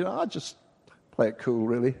weekend. You know, I just play it cool,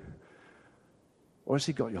 really. Or has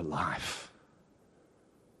he got your life?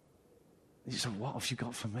 He said, what have you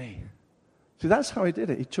got for me? See, that's how he did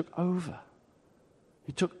it. He took over.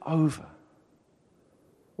 He took over.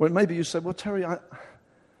 Or maybe you said, well, Terry,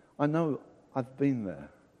 I know I've been there.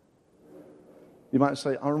 You might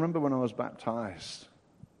say, I remember when I was baptized.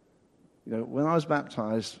 You know, when I was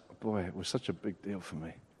baptized, boy, it was such a big deal for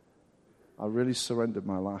me. I really surrendered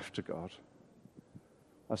my life to God.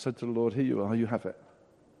 I said to the Lord, here you are, you have it.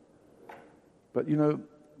 But, you know,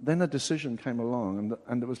 then a decision came along,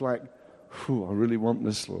 and it was like, I really want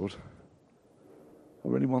this, Lord. I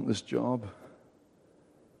really want this job.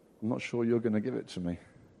 I'm not sure you're going to give it to me.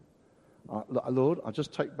 Lord, I'll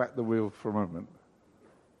just take back the wheel for a moment.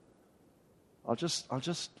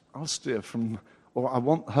 I'll steer from, or I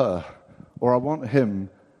want her, or I want him.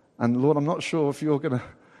 And Lord, I'm not sure if are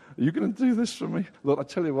you going to do this for me? Lord, I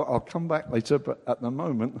tell you what, I'll come back later, but at the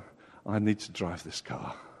moment, I need to drive this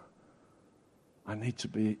car. I need to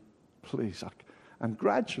be, please. And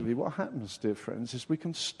gradually what happens, dear friends, is we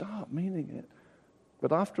can start meaning it.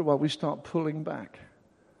 But after a while, we start pulling back.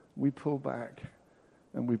 We pull back,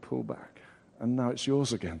 and we pull back. And now it's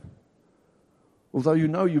yours again. Although you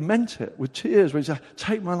know you meant it with tears when you say,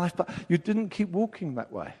 take my life, but you didn't keep walking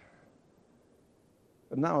that way.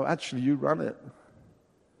 And now actually you run it.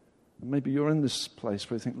 And maybe you're in this place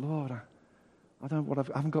where you think, Lord, I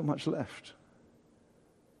haven't got much left.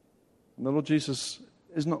 And the Lord Jesus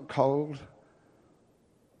is not cold,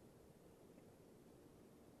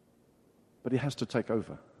 but he has to take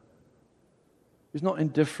over. He's not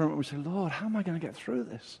indifferent when we say, Lord, how am I going to get through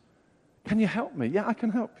this? Can you help me? Yeah, I can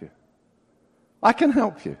help you. I can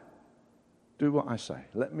help you. Do what I say.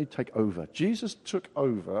 Let me take over. Jesus took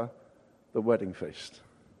over the wedding feast.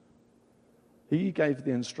 He gave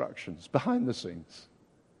the instructions behind the scenes.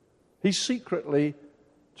 He secretly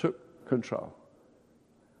took control.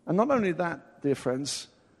 And not only that, dear friends,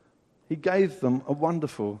 he gave them a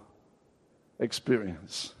wonderful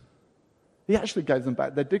experience. He actually gave them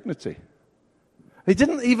back their dignity. They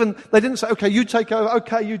didn't say, okay, you take over,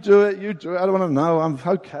 okay, you do it, I don't want to know,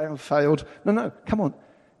 I've failed. No, come on,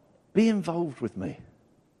 be involved with me.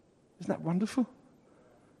 Isn't that wonderful?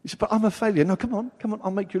 You said, but I'm a failure. No, come on,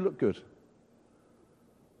 I'll make you look good.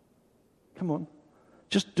 Come on,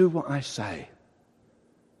 just do what I say.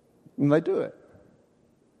 And they do it.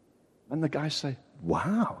 And the guys say,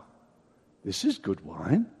 wow, this is good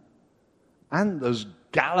wine. And there's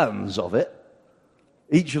gallons of it.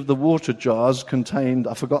 Each of the water jars contained,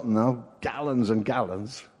 I've forgotten now, gallons and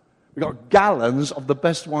gallons. We've got gallons of the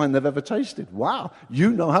best wine they've ever tasted. Wow,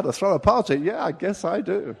 you know how to throw a party. Yeah, I guess I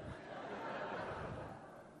do.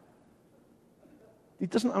 He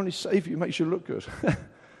doesn't only save you, he makes you look good.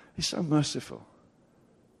 He's so merciful.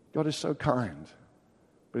 God is so kind.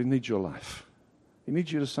 But he needs your life. He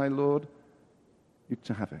needs you to say, Lord, you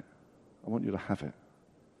can have it. I want you to have it.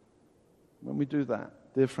 When we do that,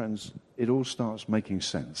 dear friends, it all starts making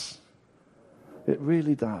sense. It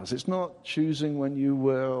really does. It's not choosing when you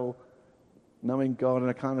will, knowing God in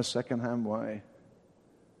a kind of second-hand way.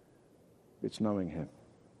 It's knowing him.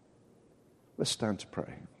 Let's stand to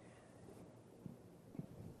pray.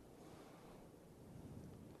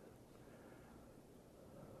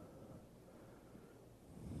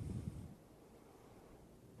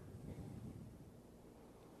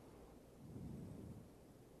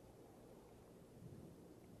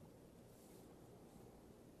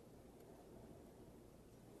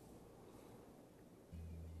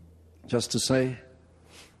 Just to say,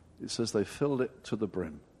 it says they filled it to the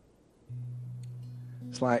brim.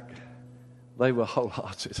 It's like they were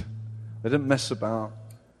wholehearted. They didn't mess about.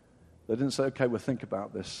 They didn't say, okay, we'll think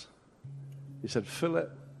about this. He said, fill it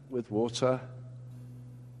with water.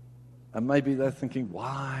 And maybe they're thinking,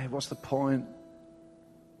 why? What's the point?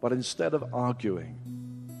 But instead of arguing,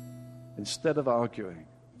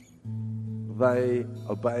 they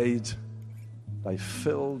obeyed. They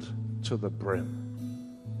filled to the brim.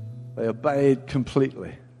 They obeyed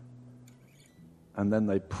completely. And then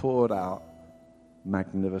they poured out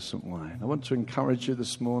magnificent wine. I want to encourage you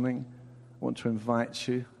this morning. I want to invite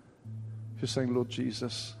you. If you're saying, Lord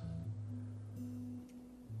Jesus,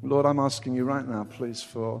 Lord, I'm asking you right now, please,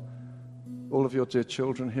 for all of your dear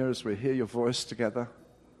children here as we hear your voice together.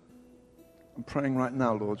 I'm praying right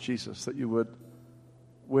now, Lord Jesus, that you would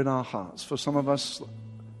win our hearts. For some of us,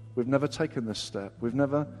 we've never taken this step. We've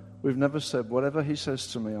never said, whatever he says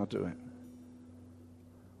to me, I'll do it.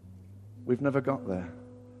 We've never got there.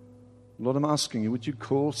 Lord, I'm asking you, would you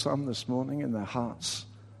call some this morning in their hearts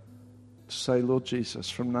to say, Lord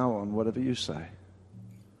Jesus, from now on, whatever you say.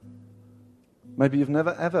 Maybe you've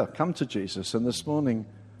never ever come to Jesus, and this morning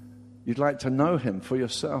you'd like to know him for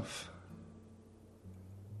yourself.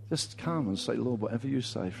 Just come and say, Lord, whatever you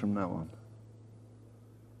say from now on.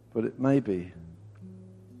 But it may be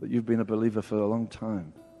that you've been a believer for a long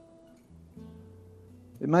time.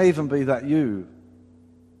 It may even be that you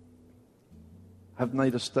have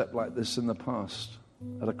made a step like this in the past,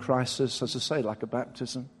 at a crisis, as I say, like a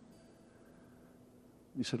baptism.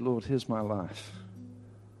 You said, Lord, here's my life.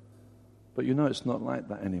 But you know it's not like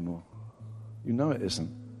that anymore. You know it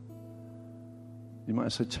isn't. You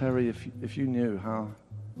might say, Terry, if you knew how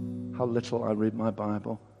little I read my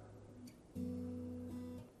Bible,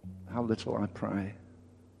 how little I pray.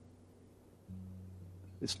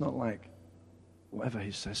 It's not like whatever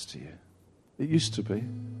he says to you. It used to be.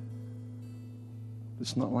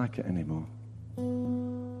 It's not like it anymore. I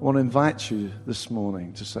want to invite you this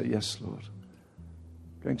morning to say, yes, Lord.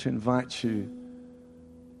 I'm going to invite you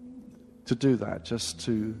to do that, just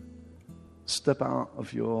to step out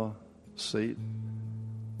of your seat.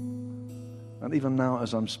 And even now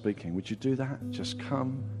as I'm speaking, would you do that? Just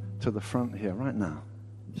come to the front here right now.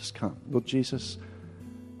 Just come. Lord Jesus,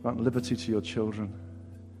 grant liberty to your children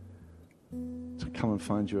to come and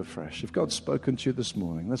find you afresh. If God's spoken to you this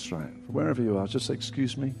morning, that's right. Wherever you are, just say,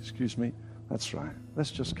 excuse me. That's right.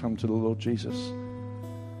 Let's just come to the Lord Jesus.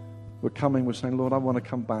 We're saying, Lord, I want to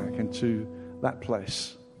come back into that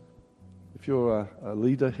place. If you're a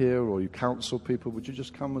leader here or you counsel people, would you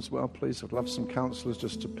just come as well, please? I'd love some counselors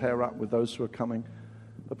just to pair up with those who are coming.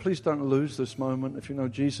 But please don't lose this moment. If you know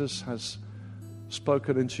Jesus has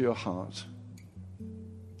spoken into your heart.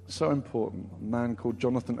 So important. A man called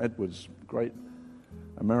Jonathan Edwards, great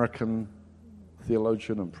American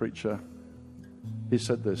theologian and preacher. He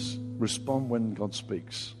said this: respond when God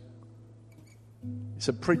speaks. He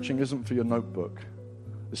said preaching isn't for your notebook.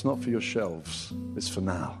 It's not for your shelves. It's for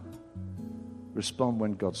now. Respond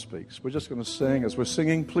when God speaks. We're just going to sing. As we're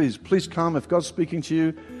singing, please come if God's speaking to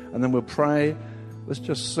you, and then we'll pray. Let's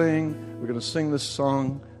just sing. We're going to sing this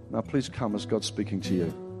song. Now please come as God's speaking to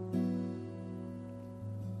you.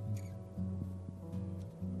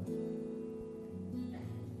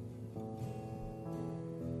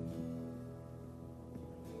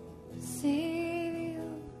 Savior,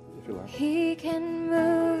 If you like. He can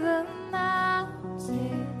move a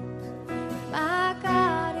mountain. My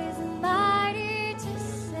God is mighty to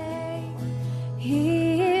save.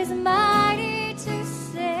 He is mighty to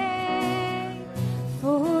save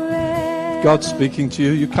forever. God's speaking to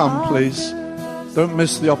you. You come, please. Don't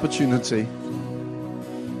miss the opportunity.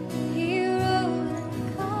 He rose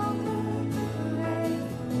and conquered the grave.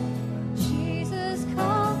 Jesus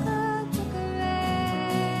conquered the grave.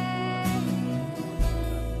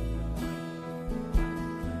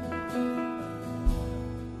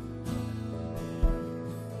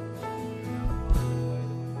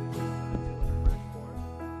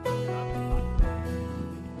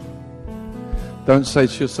 Don't say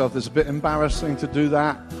to yourself, it's a bit embarrassing to do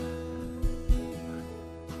that.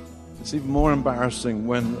 It's even more embarrassing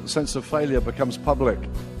when a sense of failure becomes public.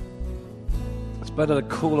 It's better to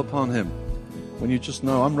call upon Him when you just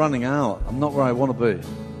know, I'm running out. I'm not where I want to be.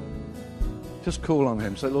 Just call on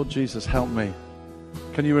Him. Say, Lord Jesus, help me.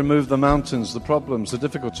 Can you remove the mountains, the problems, the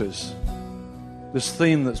difficulties? This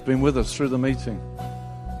theme that's been with us through the meeting.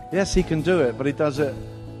 Yes, He can do it, but He does it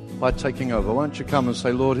by taking over. Why don't you come and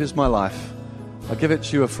say, Lord, here's my life. I give it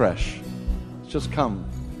to you afresh. Let's just come.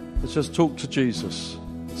 Let's just talk to Jesus.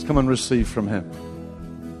 Let's come and receive from Him.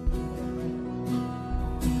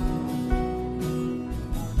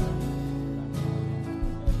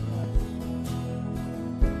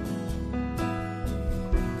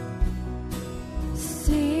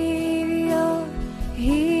 Savior,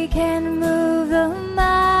 He can move the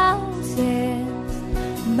mountains.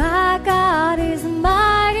 My God is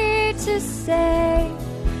mighty to save.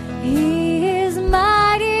 He is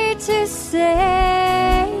mighty to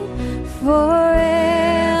save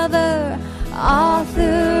forever.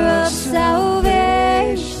 Author of salvation,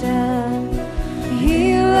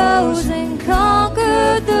 He rose and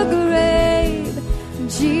conquered the grave.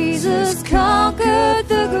 Jesus conquered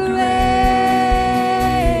the grave.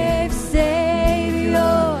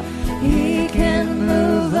 Savior, He can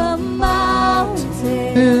move a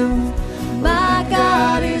mountain. My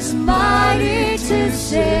God is mighty to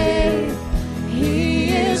save.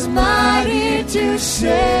 He is mighty to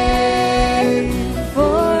save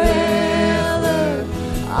forever.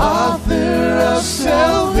 Author of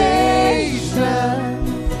salvation,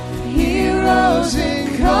 He rose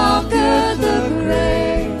and conquered the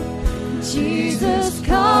grave. Jesus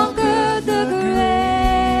conquered the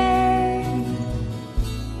grave.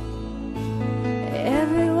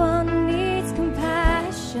 Everyone needs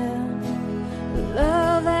compassion,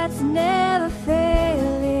 love that's never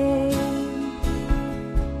failing.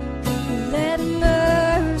 Let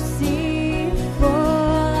mercy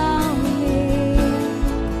fall on me.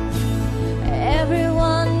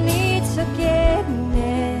 Everyone needs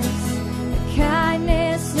forgiveness, the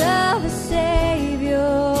kindness of a Savior,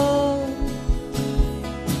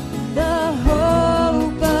 the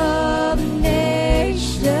hope of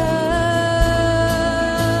nations.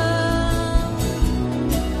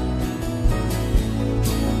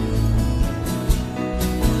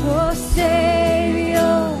 Oh,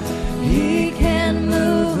 Savior, He can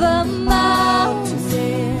move a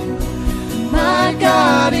mountain. My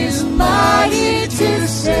God is mighty to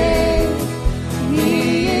save.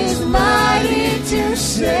 He is mighty to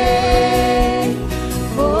save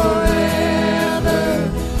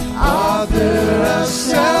forever. Author of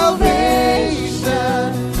salvation,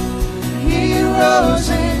 He rose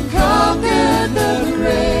and conquered the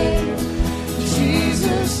grave.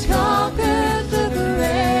 Jesus conquered the grave.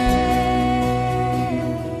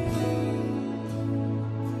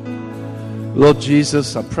 Lord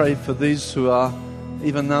Jesus, I pray for these who are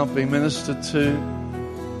even now being ministered to.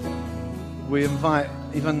 We invite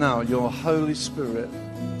even now your Holy Spirit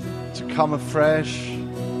to come afresh.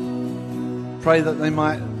 Pray that they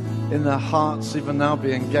might, in their hearts, even now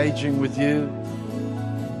be engaging with you.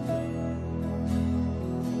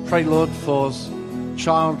 pray, Lord, for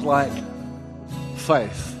childlike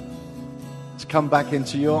faith to come back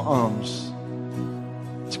into your arms,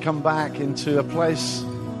 to come back into a place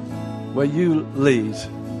where you lead.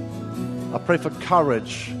 I pray for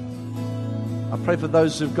courage. I pray for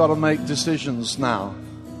those who've got to make decisions now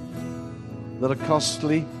that are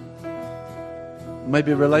costly.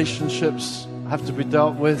 Maybe relationships have to be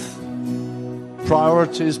dealt with,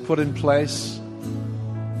 priorities put in place,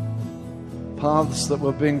 paths that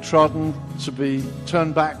were being trodden to be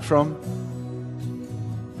turned back from.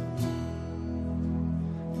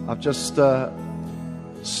 I'm just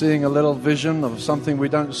seeing a little vision of something we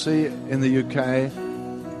don't see in the UK,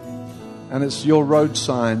 and it's your road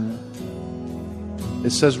sign.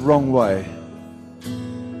 It says wrong way.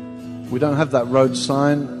 We don't have that road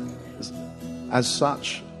sign as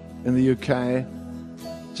such in the UK,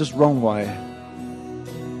 just wrong way.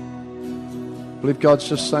 I believe God's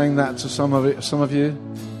just saying that to some of you.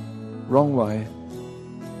 Wrong way.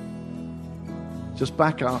 Just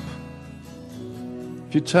back up.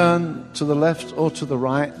 If you turn to the left or to the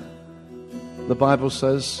right, the Bible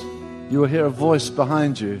says you will hear a voice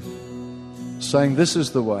behind you saying, this is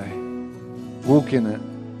the way. Walk in it.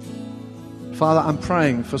 Father, I'm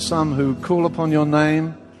praying for some who call upon your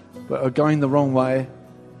name but are going the wrong way.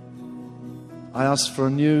 I ask for a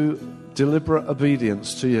new deliberate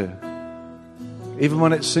obedience to you. Even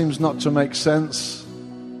when it seems not to make sense,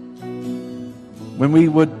 when we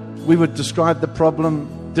would describe the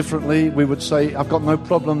problem differently, we would say, I've got no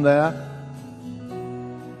problem there.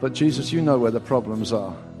 But Jesus, you know where the problems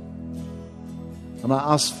are. And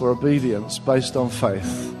I ask for obedience based on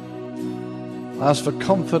faith. I ask for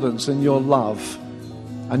confidence in your love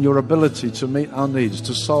and your ability to meet our needs,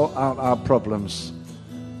 to sort out our problems,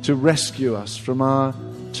 to rescue us from our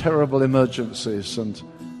terrible emergencies and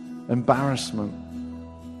embarrassment.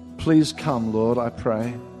 Please come, Lord, I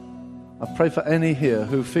pray. I pray for any here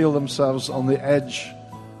who feel themselves on the edge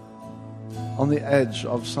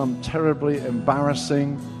of some terribly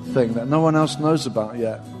embarrassing thing that no one else knows about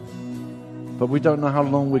yet, but we don't know how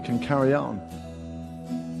long we can carry on.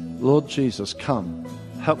 Lord Jesus, come.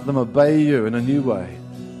 Help them obey you in a new way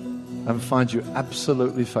and find you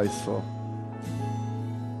absolutely faithful.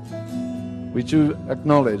 We do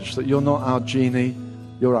acknowledge that you're not our genie,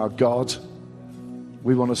 you're our God.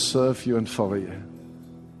 We want to serve you and follow you.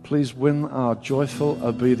 Please win our joyful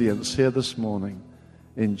obedience here this morning.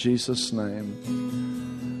 In Jesus'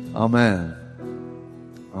 name, amen.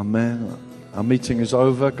 Amen. Our meeting is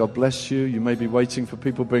over. God bless you. You may be waiting for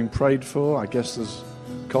people being prayed for. I guess there's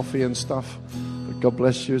coffee and stuff. But God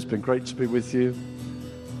bless you. It's been great to be with you.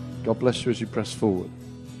 God bless you as you press forward.